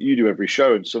 Andy, you do every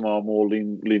show, and some are more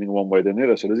leaning one way than the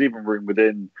other. So there's even room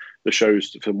within the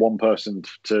shows for one person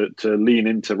to lean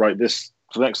into, right, this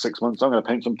for the next 6 months, I'm going to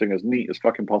paint something as neat as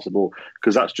fucking possible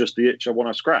because that's just the itch I want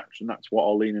to scratch, and that's what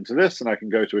I'll lean into this, and I can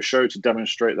go to a show to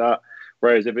demonstrate that.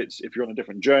 Whereas if you're on a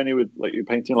different journey with like you're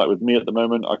painting, like with me at the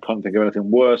moment, I can't think of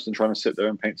anything worse than trying to sit there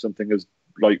and paint something as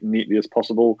like neatly as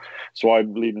possible. So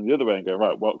I'm leaning the other way and going,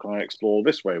 right, what can I explore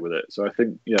this way with it? So I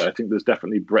think there's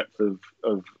definitely breadth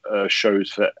of shows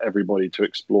for everybody to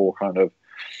explore kind of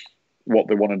what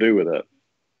they want to do with it.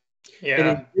 Yeah,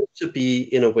 and it used to be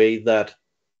in a way that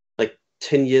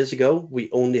 10 years ago,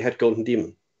 we only had Golden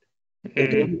Demon.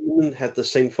 And Golden Demon had the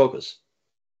same focus.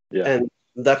 Yeah. And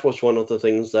that was one of the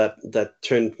things that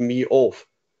turned me off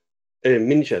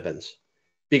miniature events,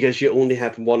 because you only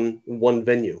had one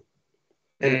venue.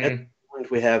 And at the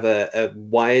point, we have a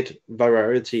wide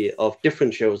variety of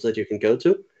different shows that you can go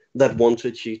to that want to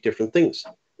achieve different things.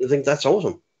 I think that's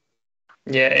awesome.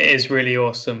 Yeah, it is really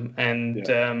awesome. And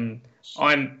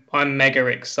I'm mega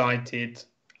excited.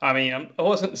 I mean, I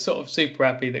wasn't sort of super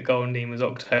happy that Golden Demon was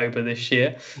October this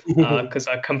year because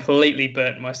I completely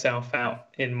burnt myself out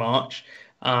in March.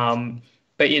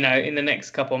 But, in the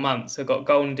next couple of months, I've got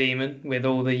Golden Demon with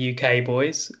all the UK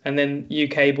boys, and then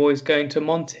UK boys going to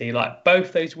Monty. Like,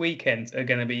 both those weekends are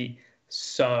going to be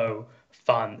so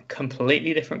fun.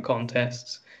 Completely different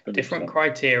contests, 100%. Different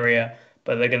criteria,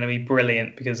 but they're going to be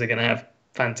brilliant because they're going to have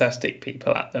fantastic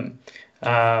people at them.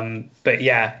 But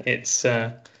yeah, it's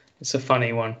a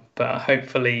funny one, but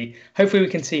hopefully we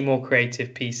can see more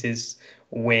creative pieces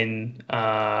win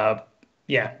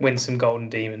some Golden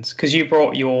Demons. Because you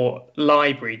brought your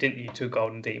library, didn't you, to a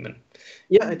Golden Demon?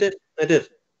 Yeah, I did. Have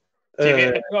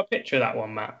you got a picture of that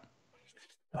one, Matt?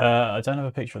 I don't have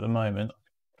a picture at the moment.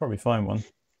 Probably find one.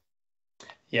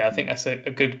 Yeah, I think that's a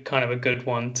good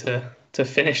one to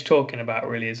finish talking about,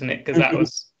 really, isn't it? Because that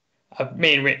was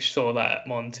me and Rich saw that at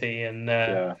Monty, and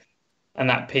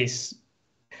that piece.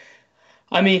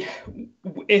 I mean,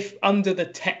 if under the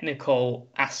technical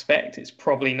aspect, it's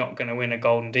probably not going to win a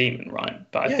Golden Demon,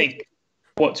 right? But I think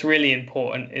what's really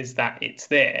important is that it's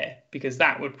there, because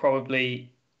that would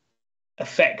probably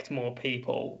affect more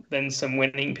people than some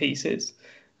winning pieces.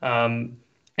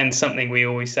 And something we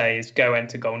always say is go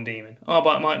enter Golden Demon. Oh,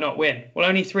 but I might not win. Well,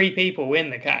 only 3 people win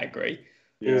the category.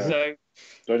 Yeah. So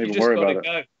don't even worry about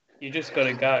it. You just got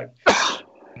to go.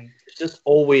 It's just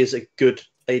always a good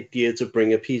idea to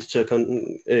bring a piece to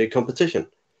a competition.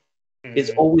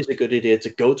 It's always a good idea to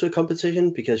go to a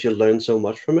competition because you learn so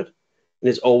much from it. And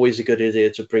it's always a good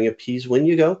idea to bring a piece when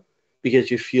you go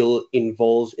because you feel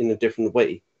involved in a different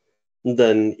way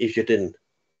than if you didn't.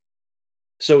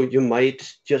 So you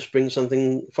might just bring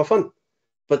something for fun,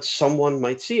 but someone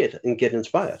might see it and get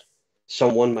inspired.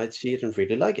 Someone might see it and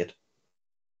really like it.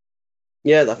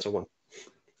 Yeah, that's the one.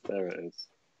 There it is.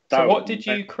 So what did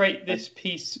you create this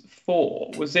piece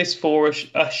for? Was this for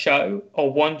a show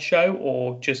or one show,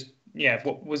 or just,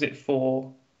 what was it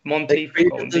for? Monty, for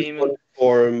Golden Demon?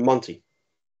 For Monty.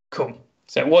 Cool.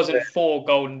 So it wasn't for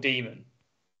Golden Demon?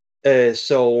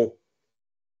 So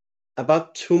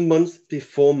about 2 months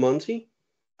before Monty,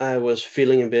 I was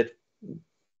feeling a bit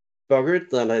buggered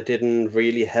that I didn't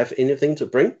really have anything to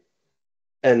bring.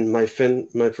 And my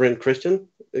friend Christian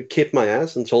kicked my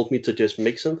ass and told me to just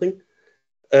make something.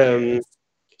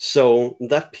 So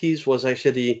that piece was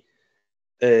actually,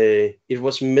 it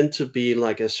was meant to be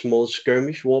like a small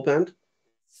skirmish warband.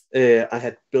 I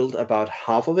had built about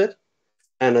half of it,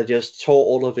 and I just tore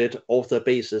all of it off the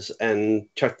bases and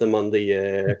chucked them on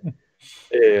the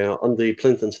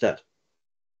plinth instead.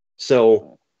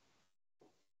 So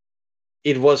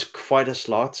it was quite a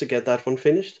slog to get that one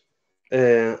finished.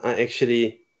 I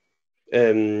actually,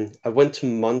 I went to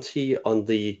Monty on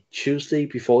the Tuesday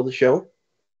before the show.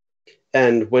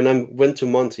 And when I went to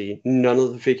Monty, none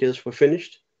of the figures were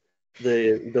finished.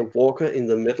 The walker in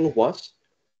the middle was,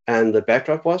 and the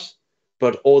backdrop was,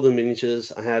 but all the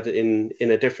miniatures I had in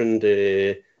a different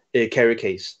carry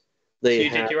case. So you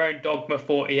did your own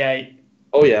DOGMA48.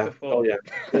 Oh yeah, before. oh yeah.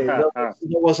 There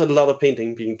was a lot of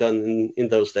painting being done in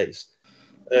those days.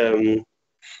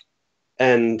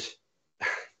 And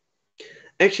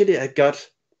actually, I got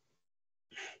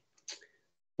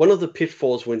one of the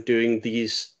pitfalls when doing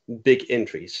these big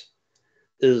entries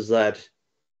is that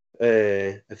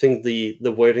I think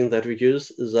the wording that we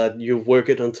use is that you work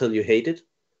it until you hate it.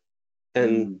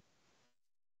 And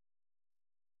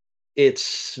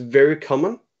it's very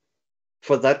common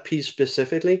for that piece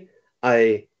specifically.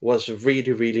 I was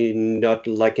really, really not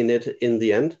liking it in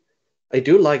the end. I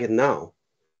do like it now,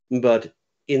 but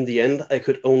in the end, I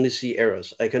could only see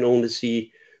errors. I can only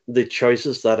see the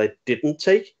choices that I didn't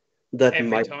take. That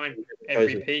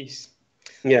every piece.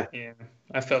 Yeah.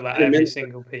 I felt that every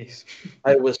single piece.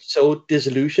 I was so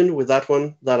disillusioned with that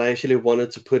one that I actually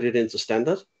wanted to put it into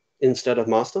standard instead of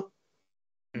master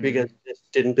because I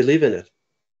just didn't believe in it.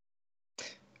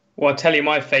 Well, I'll tell you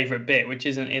my favorite bit, which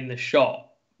isn't in the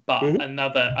shot, but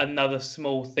another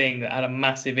small thing that had a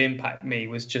massive impact on me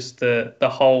was just the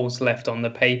holes left on the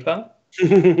paper.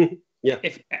 Yeah.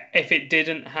 If it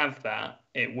didn't have that,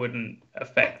 it wouldn't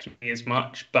affect me as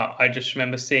much. But I just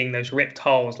remember seeing those ripped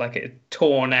holes, like it had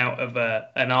torn out of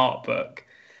an art book,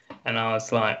 and I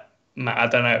was like, man, I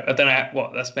don't know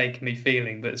what that's making me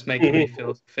feeling, but it's making me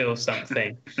feel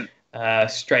something.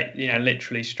 Straight,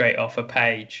 literally straight off a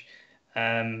page.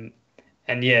 And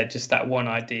yeah, just that one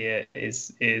idea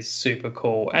is super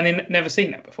cool, and I've never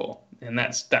seen that before, and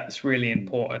that's really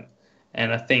important.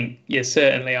 And I think,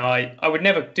 certainly I would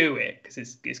never do it because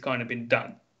it's kind of been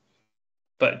done,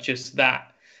 but just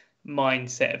that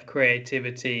mindset of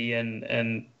creativity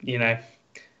and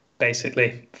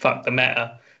basically fuck the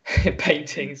meta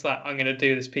painting. It's like, I'm going to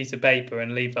do this piece of paper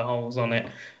and leave the holes on it.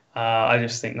 I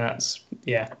just think that's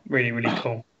really, really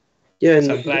cool. Yeah, and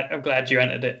so I'm glad you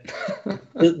entered it.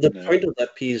 the point of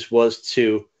that piece was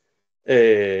to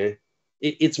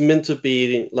it's meant to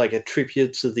be like a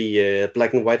tribute to the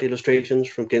black and white illustrations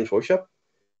from Games Workshop,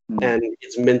 and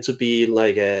it's meant to be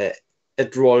like a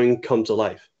drawing come to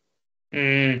life.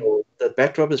 So the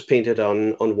backdrop is painted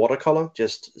on watercolor,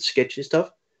 just sketchy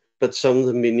stuff, but some of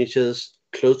the miniatures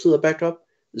close to the backdrop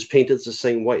is painted the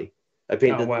same way. I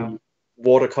painted the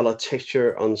watercolor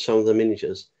texture on some of the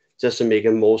miniatures just to make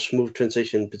a more smooth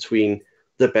transition between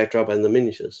the backdrop and the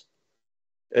miniatures.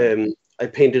 I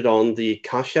painted on the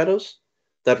cast shadows.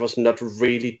 That was not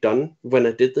really done when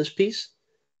I did this piece.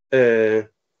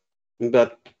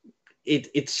 but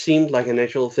it seemed like a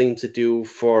natural thing to do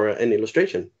for an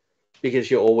illustration, because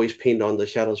you always paint on the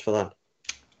shadows for that.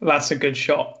 That's a good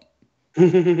shot.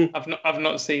 I've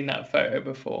not seen that photo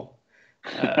before.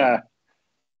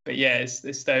 But yeah,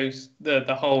 it's those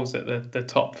the holes at the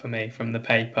top for me from the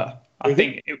paper. I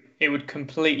think it would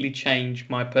completely change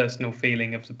my personal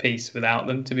feeling of the piece without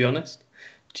them, to be honest.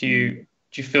 Do you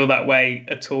feel that way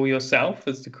at all yourself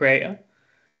as the creator?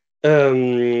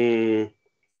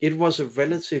 It was a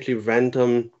relatively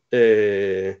random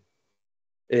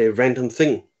random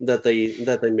thing that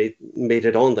they made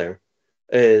it on there.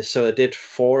 So I did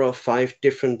 4 or 5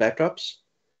 different backdrops,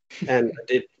 and I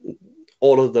did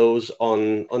all of those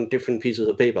on different pieces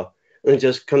of paper, and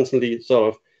just constantly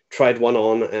sort of tried one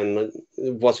on, and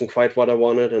it wasn't quite what I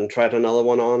wanted, and tried another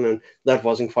one on, and that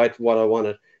wasn't quite what I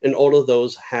wanted, and all of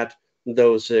those had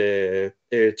those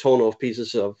torn off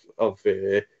pieces of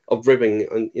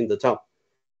ribbing in the top,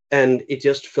 and it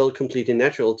just felt completely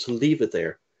natural to leave it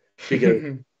there,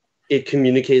 because it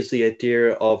communicates the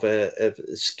idea of a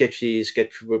sketchy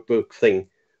sketchbook thing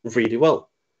really well.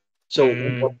 So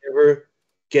whatever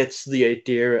gets the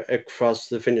idea across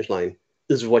the finish line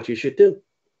is what you should do.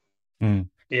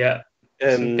 Yeah.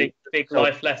 Some big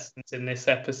life lessons in this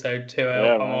episode too.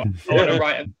 Yeah, I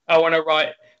want to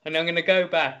write, and I'm going to go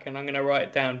back and I'm going to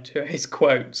write down two of his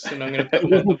quotes, and I'm going to put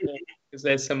them on the wall, because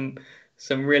there's some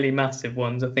really massive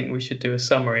ones I think we should do a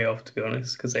summary of, to be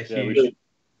honest, because they're huge.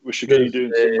 We should get you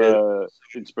doing some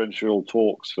inspirational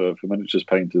talks for miniatures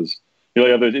painters. You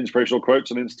have those inspirational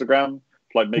quotes on Instagram,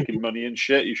 like making money and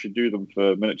shit. You should do them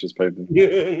for miniatures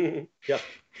painting. Yeah.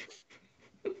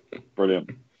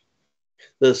 Brilliant.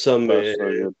 There's some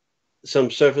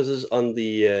surfaces on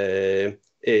the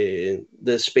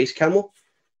space camel.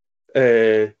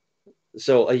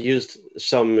 So I used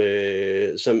some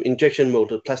injection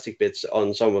molded plastic bits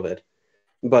on some of it,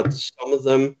 but some of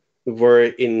them were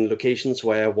in locations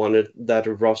where I wanted that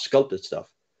rough sculpted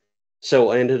stuff. So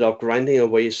I ended up grinding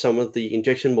away some of the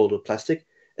injection molded plastic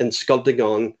and sculpting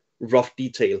on rough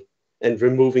detail and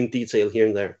removing detail here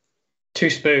and there. Too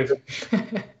smooth.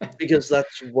 Because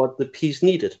that's what the piece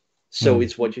needed. So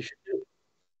it's what you should do.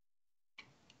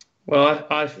 Well,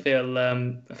 I feel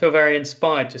very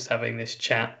inspired just having this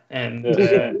chat, and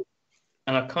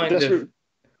I kind of.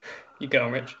 You go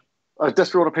on, Rich. I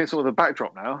desperately want to paint some of the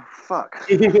backdrop now. Fuck.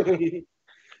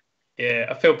 Yeah,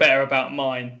 I feel better about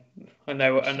mine. I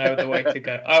know the way to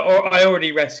go. I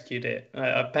already rescued it.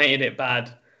 I painted it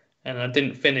bad, and I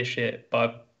didn't finish it, but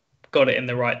I got it in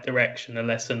the right direction. A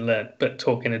lesson learned. But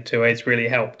talking to Tue has really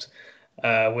helped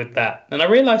with that. And I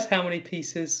realised how many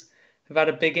pieces have had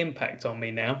a big impact on me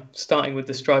now. Starting with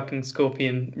the Striping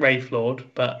Scorpion Wraith Lord,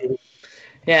 but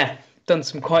yeah, done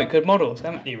some quite good models,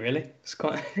 haven't you? Really, it's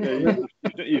quite.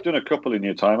 You've done a couple in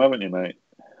your time, haven't you, mate?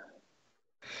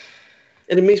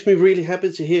 And it makes me really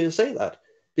happy to hear you say that,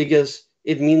 because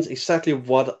it means exactly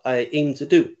what I aim to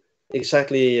do.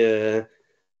 Exactly.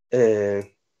 I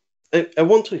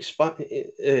want to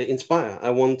inspire. I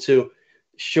want to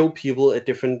show people a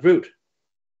different route.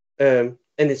 And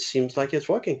it seems like it's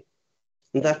working.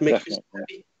 And that makes me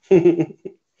happy.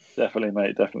 Definitely,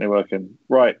 mate. Definitely working.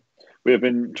 Right. We have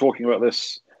been talking about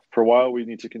this for a while. We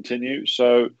need to continue.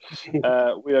 So we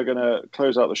are going to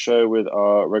close out the show with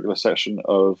our regular section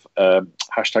of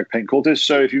hashtag PaintCultists.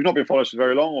 So if you've not been following us for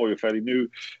very long, or you're fairly new,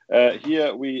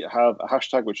 here we have a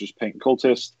hashtag which is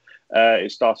PaintCultist.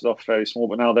 It started off fairly small,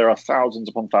 but now there are thousands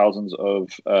upon thousands of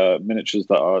miniatures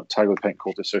that are tagged with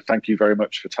PaintCultists. So thank you very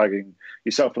much for tagging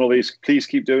yourself and all these. Please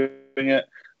keep doing it.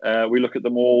 We look at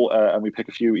them all and we pick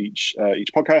a few each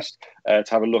podcast to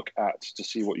have a look at, to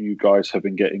see what you guys have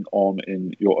been getting on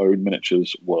in your own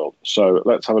miniatures world. So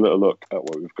let's have a little look at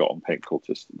what we've got on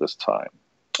PaintCultists this time.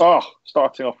 Oh,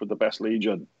 starting off with the Best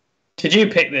Legion. Did you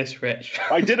pick this, Rich?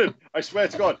 I didn't. I swear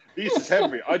to God. These is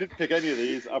Henry. I didn't pick any of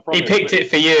these. I promise. He picked it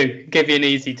for you. Give you an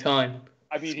easy time.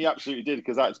 I mean, he absolutely did,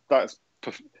 because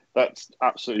that's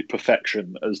absolutely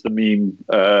perfection as the meme.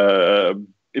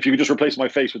 If you could just replace my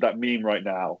face with that meme right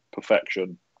now,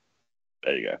 perfection.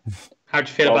 There you go. How do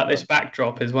you feel about this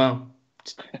backdrop as well?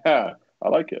 Yeah, I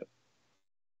like it.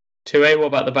 Tue, what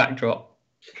about the backdrop?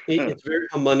 It's very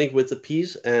harmonic with the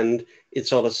piece, and it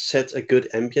sort of sets a good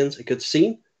ambience, a good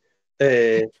scene.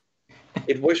 It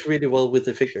works really well with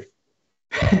the figure.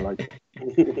 I like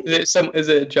it. Is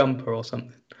it a jumper or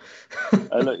something?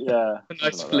 Yeah. A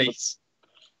nice fleece.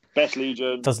 Best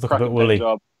Legion. Does look a bit woolly.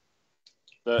 Job.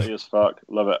 Dirty as fuck.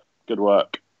 Love it. Good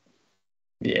work.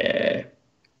 Yeah.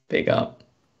 Big up.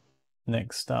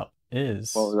 Next up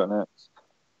is... What we got next?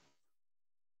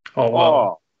 Oh,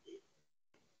 wow.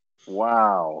 Oh.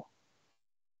 Wow.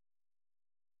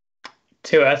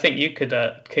 Tue, I think you could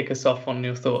kick us off on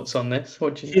your thoughts on this.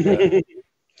 What do you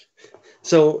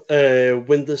So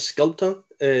when the sculptor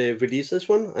released this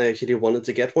one, I actually wanted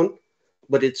to get one,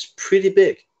 but it's pretty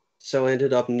big, so I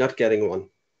ended up not getting one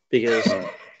because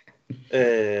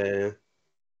I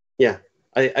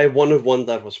wanted one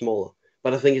that was smaller.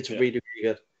 But I think it's really, really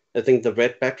good. I think the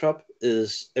red backdrop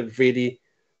is a really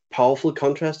powerful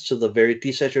contrast to the very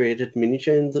desaturated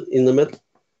miniature in the middle.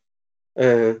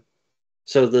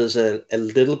 So there's a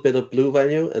little bit of blue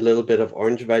value, a little bit of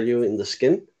orange value in the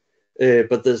skin,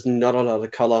 but there's not a lot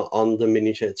of color on the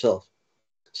miniature itself.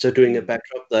 So doing a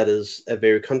backdrop that is a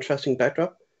very contrasting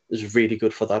backdrop is really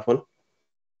good for that one.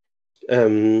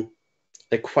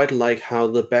 I quite like how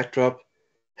the backdrop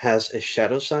has a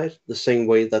shadow side, the same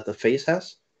way that the face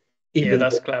has. Yeah,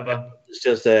 that's clever. It's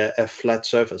just a flat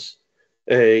surface.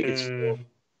 It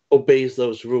obeys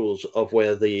those rules of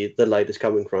where the light is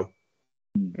coming from.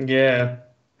 Yeah,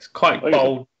 it's quite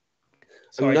bold.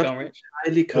 Sorry, I'm not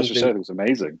entirely convinced. It was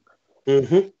amazing.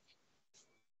 Mm-hmm.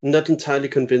 Not entirely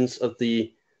convinced of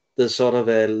the sort of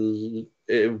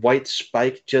a white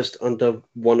spike just under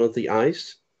one of the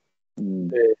eyes,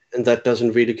 and that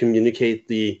doesn't really communicate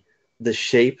the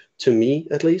shape to me,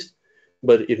 at least.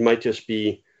 But it might just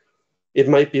be. It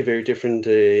might be very different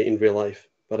in real life,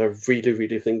 but I really,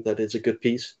 really think that it's a good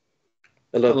piece.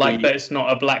 I like that it's not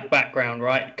a black background,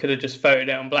 right? Could have just photoed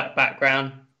it on black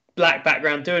background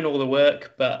doing all the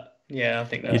work, but yeah, I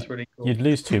think that's really cool. You'd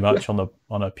lose too much on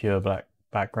a pure black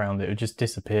background; it would just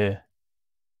disappear.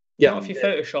 Yeah, not if you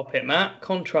Photoshop it, Matt.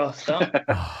 Contrast up.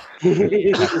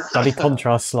 Bloody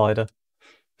contrast slider.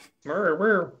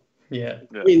 Yeah.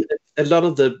 I mean, a lot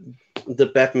of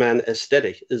the Batman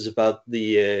aesthetic is about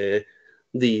the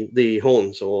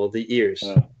horns or the ears,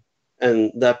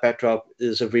 and that backdrop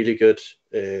is a really good.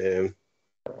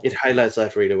 It highlights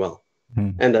that really well,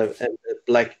 and a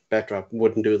black backdrop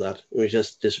wouldn't do that. It would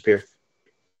just disappear.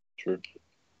 True.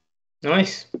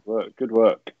 Nice. Good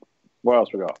work. What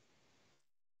else we got?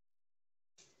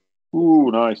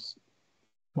 Ooh, nice.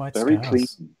 Very clean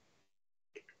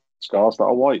scars that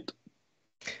are white.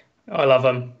 I love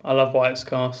them. I love white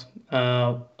scars.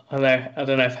 I don't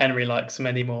know if Henry likes them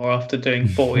anymore after doing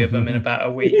 40 of them in about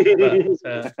a week.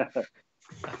 But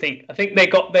I think they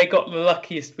got the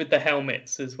luckiest with the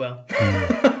helmets as well.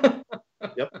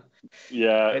 Yep.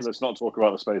 Yeah, let's not talk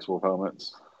about the Space Wolf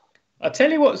helmets. I'll tell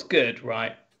you what's good,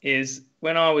 right? Is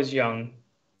when I was young,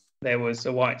 there was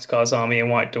a White Scars army and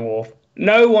White Dwarf.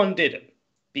 No one did it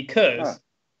because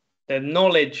the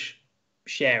knowledge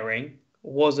sharing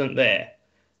wasn't there.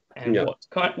 And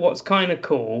what's kind of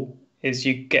cool is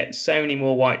you get so many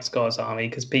more White Scars army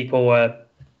because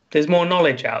there's more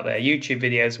knowledge out there, YouTube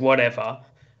videos, whatever.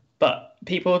 But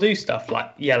people do stuff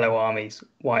like yellow armies,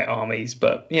 white armies.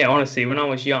 But yeah, honestly, when I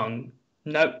was young,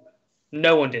 no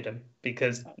one did them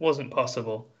because it wasn't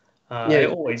possible. It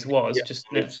always was.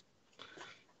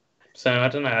 So I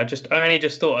don't know. I only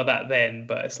just thought of that then,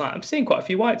 but it's like I'm seeing quite a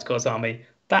few White Scars army.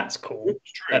 That's cool.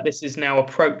 That this is now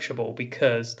approachable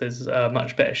because there's a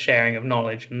much better sharing of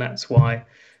knowledge, and that's why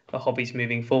the hobby's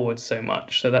moving forward so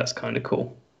much. So that's kind of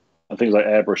cool. And things like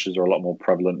airbrushes are a lot more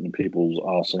prevalent in people's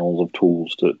arsenals of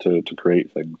tools to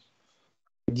create things.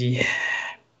 Yeah,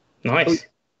 nice.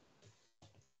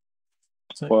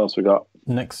 So what else we got?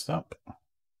 Next up.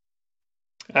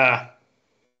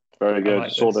 Very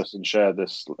good. Saw this and shared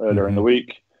this earlier in the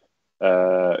week.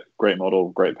 Great model,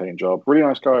 great paint job. Really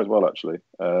nice guy as well, actually.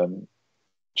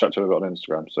 Chat to him about on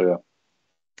Instagram. So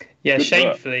yeah. Yeah, good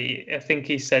shamefully, work. I think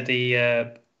he said he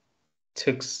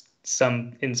took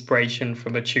some inspiration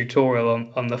from a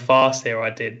tutorial on the Farseer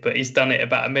I did, but he's done it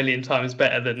about 1 million times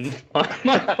better than my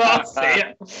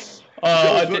Farseer.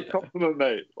 Ultimate compliment,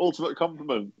 mate. Ultimate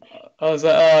compliment. I was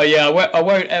like, oh yeah, I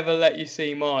won't ever let you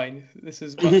see mine. This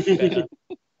is much better.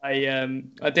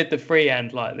 I did the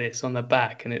freehand like this on the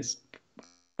back, and it's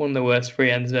one of the worst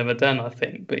freehands I've ever done, I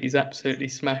think. But he's absolutely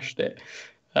smashed it.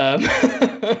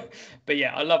 But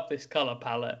yeah, I love this color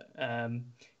palette.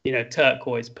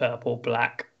 Turquoise, purple,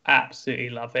 black.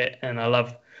 Absolutely love it, and I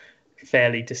love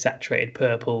fairly desaturated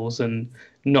purples and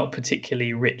not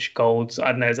particularly rich golds.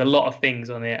 I don't know. There's a lot of things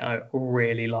on it I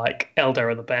really like. Elder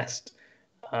are the best.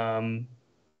 I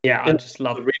just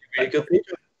love really, really good paint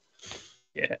job.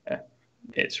 Yeah,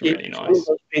 it's really nice. One of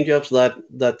those paint jobs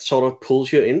that sort of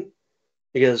pulls you in,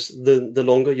 because the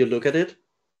longer you look at it,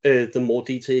 the more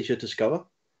details you discover,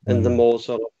 and the more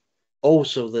sort of,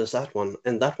 so there's that one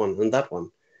and that one and that one,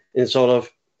 and sort of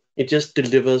it just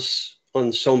delivers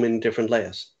on so many different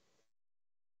layers.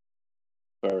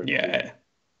 I'm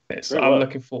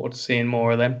looking forward to seeing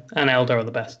more of them. And Elder are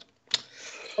the best.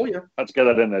 Oh yeah. Had to get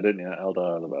that in there, didn't you?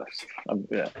 Eldar are the best.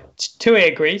 Yeah. Tue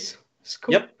agrees. It's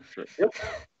cool.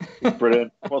 Yep.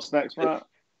 Brilliant. What's next, Matt?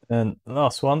 And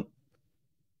last one.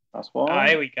 Last one. Ah,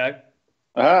 here we go.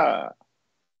 Ah.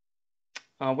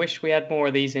 I wish we had more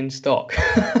of these in stock.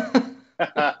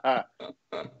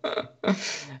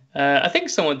 I think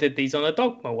someone did these on a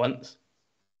Dogma once.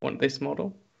 Want this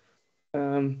model?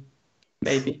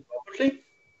 Maybe. Probably.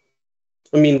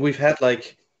 I mean, we've had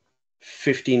like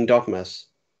 15 dogmas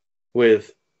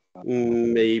with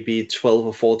maybe 12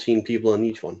 or 14 people on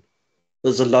each one.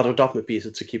 There's a lot of dogma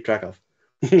pieces to keep track of.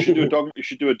 You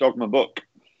should do a dogma book.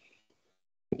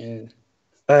 Yeah.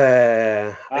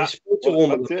 I spoke to a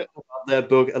woman about their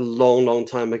book a long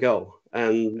time ago,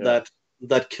 and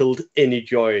that killed any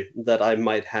joy that I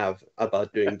might have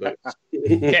about doing books.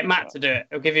 Get Matt to do it.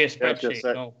 He'll give you a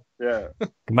spreadsheet. Yeah.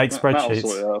 Make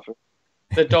spreadsheets.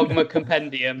 The Dogma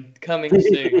Compendium coming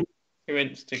soon to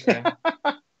Instagram.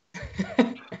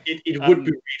 It would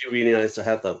be really nice to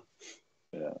have them.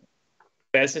 Yeah.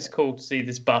 But it's just cool to see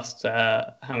this bust.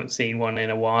 Haven't seen one in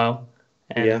a while.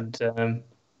 And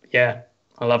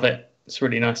I love it. It's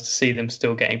really nice to see them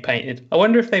still getting painted. I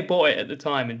wonder if they bought it at the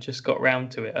time and just got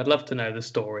round to it. I'd love to know the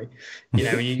story. You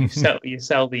know, you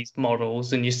sell these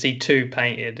models and you see two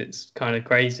painted. It's kind of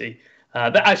crazy.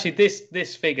 Actually,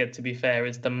 this figure, to be fair,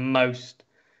 is the most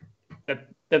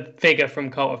the figure from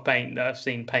Cult of Paint that I've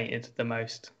seen painted the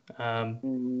most.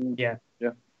 Yeah.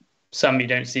 Some you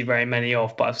don't see very many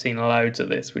of, but I've seen loads of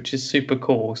this, which is super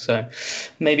cool. So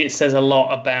maybe it says a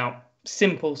lot about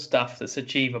simple stuff that's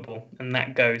achievable, and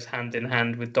that goes hand in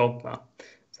hand with Dogma.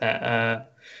 That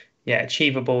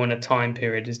achievable in a time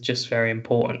period is just very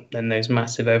important than those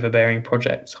massive overbearing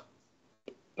projects.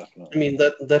 Definitely. I mean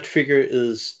that figure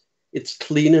it's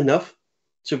clean enough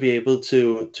to be able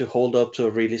to hold up to a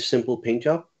really simple paint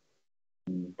job,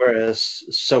 whereas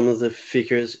some of the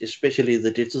figures, especially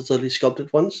the digitally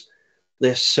sculpted ones,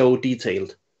 they're so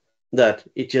detailed that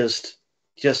it just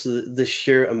the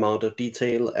sheer amount of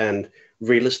detail and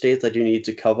real estate that you need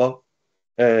to cover,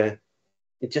 it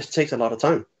just takes a lot of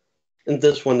time. And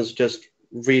this one is just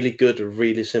really good,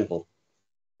 really simple.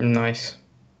 Nice.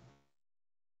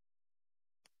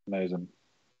 Amazing.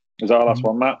 Is that our last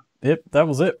one, Matt? Yep, that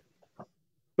was it.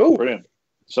 Oh, brilliant.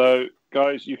 So,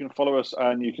 guys, you can follow us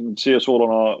and you can see us all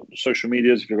on our social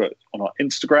medias. If you've got on our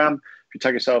Instagram, if you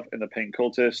tag yourself in the Paint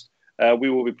Cultist, we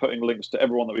will be putting links to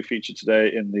everyone that we featured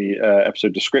today in the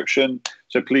episode description.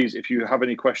 So please, if you have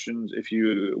any questions, if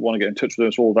you want to get in touch with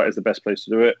us all, that is the best place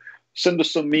to do it. Send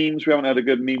us some memes. We haven't had a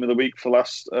good meme of the week for the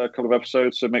last couple of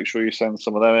episodes, so make sure you send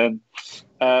some of them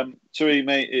in. Tue,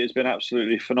 mate, it has been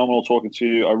absolutely phenomenal talking to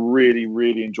you. I really,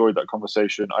 really enjoyed that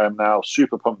conversation. I am now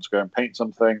super pumped to go and paint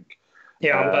something.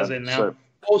 Yeah, I'm buzzing now. So,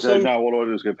 awesome. Now all I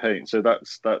do is go paint. So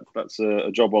that's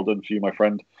a job well done for you, my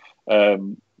friend.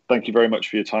 Thank you very much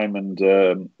for your time, and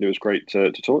it was great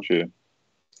to talk to you.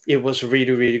 It was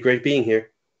really, really great being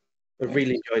here. I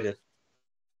really enjoyed it.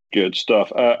 Good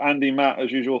stuff. Andy, Matt,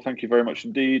 as usual, thank you very much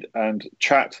indeed. And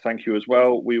chat, thank you as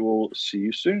well. We will see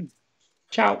you soon.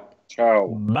 Ciao. Ciao.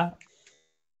 Bye.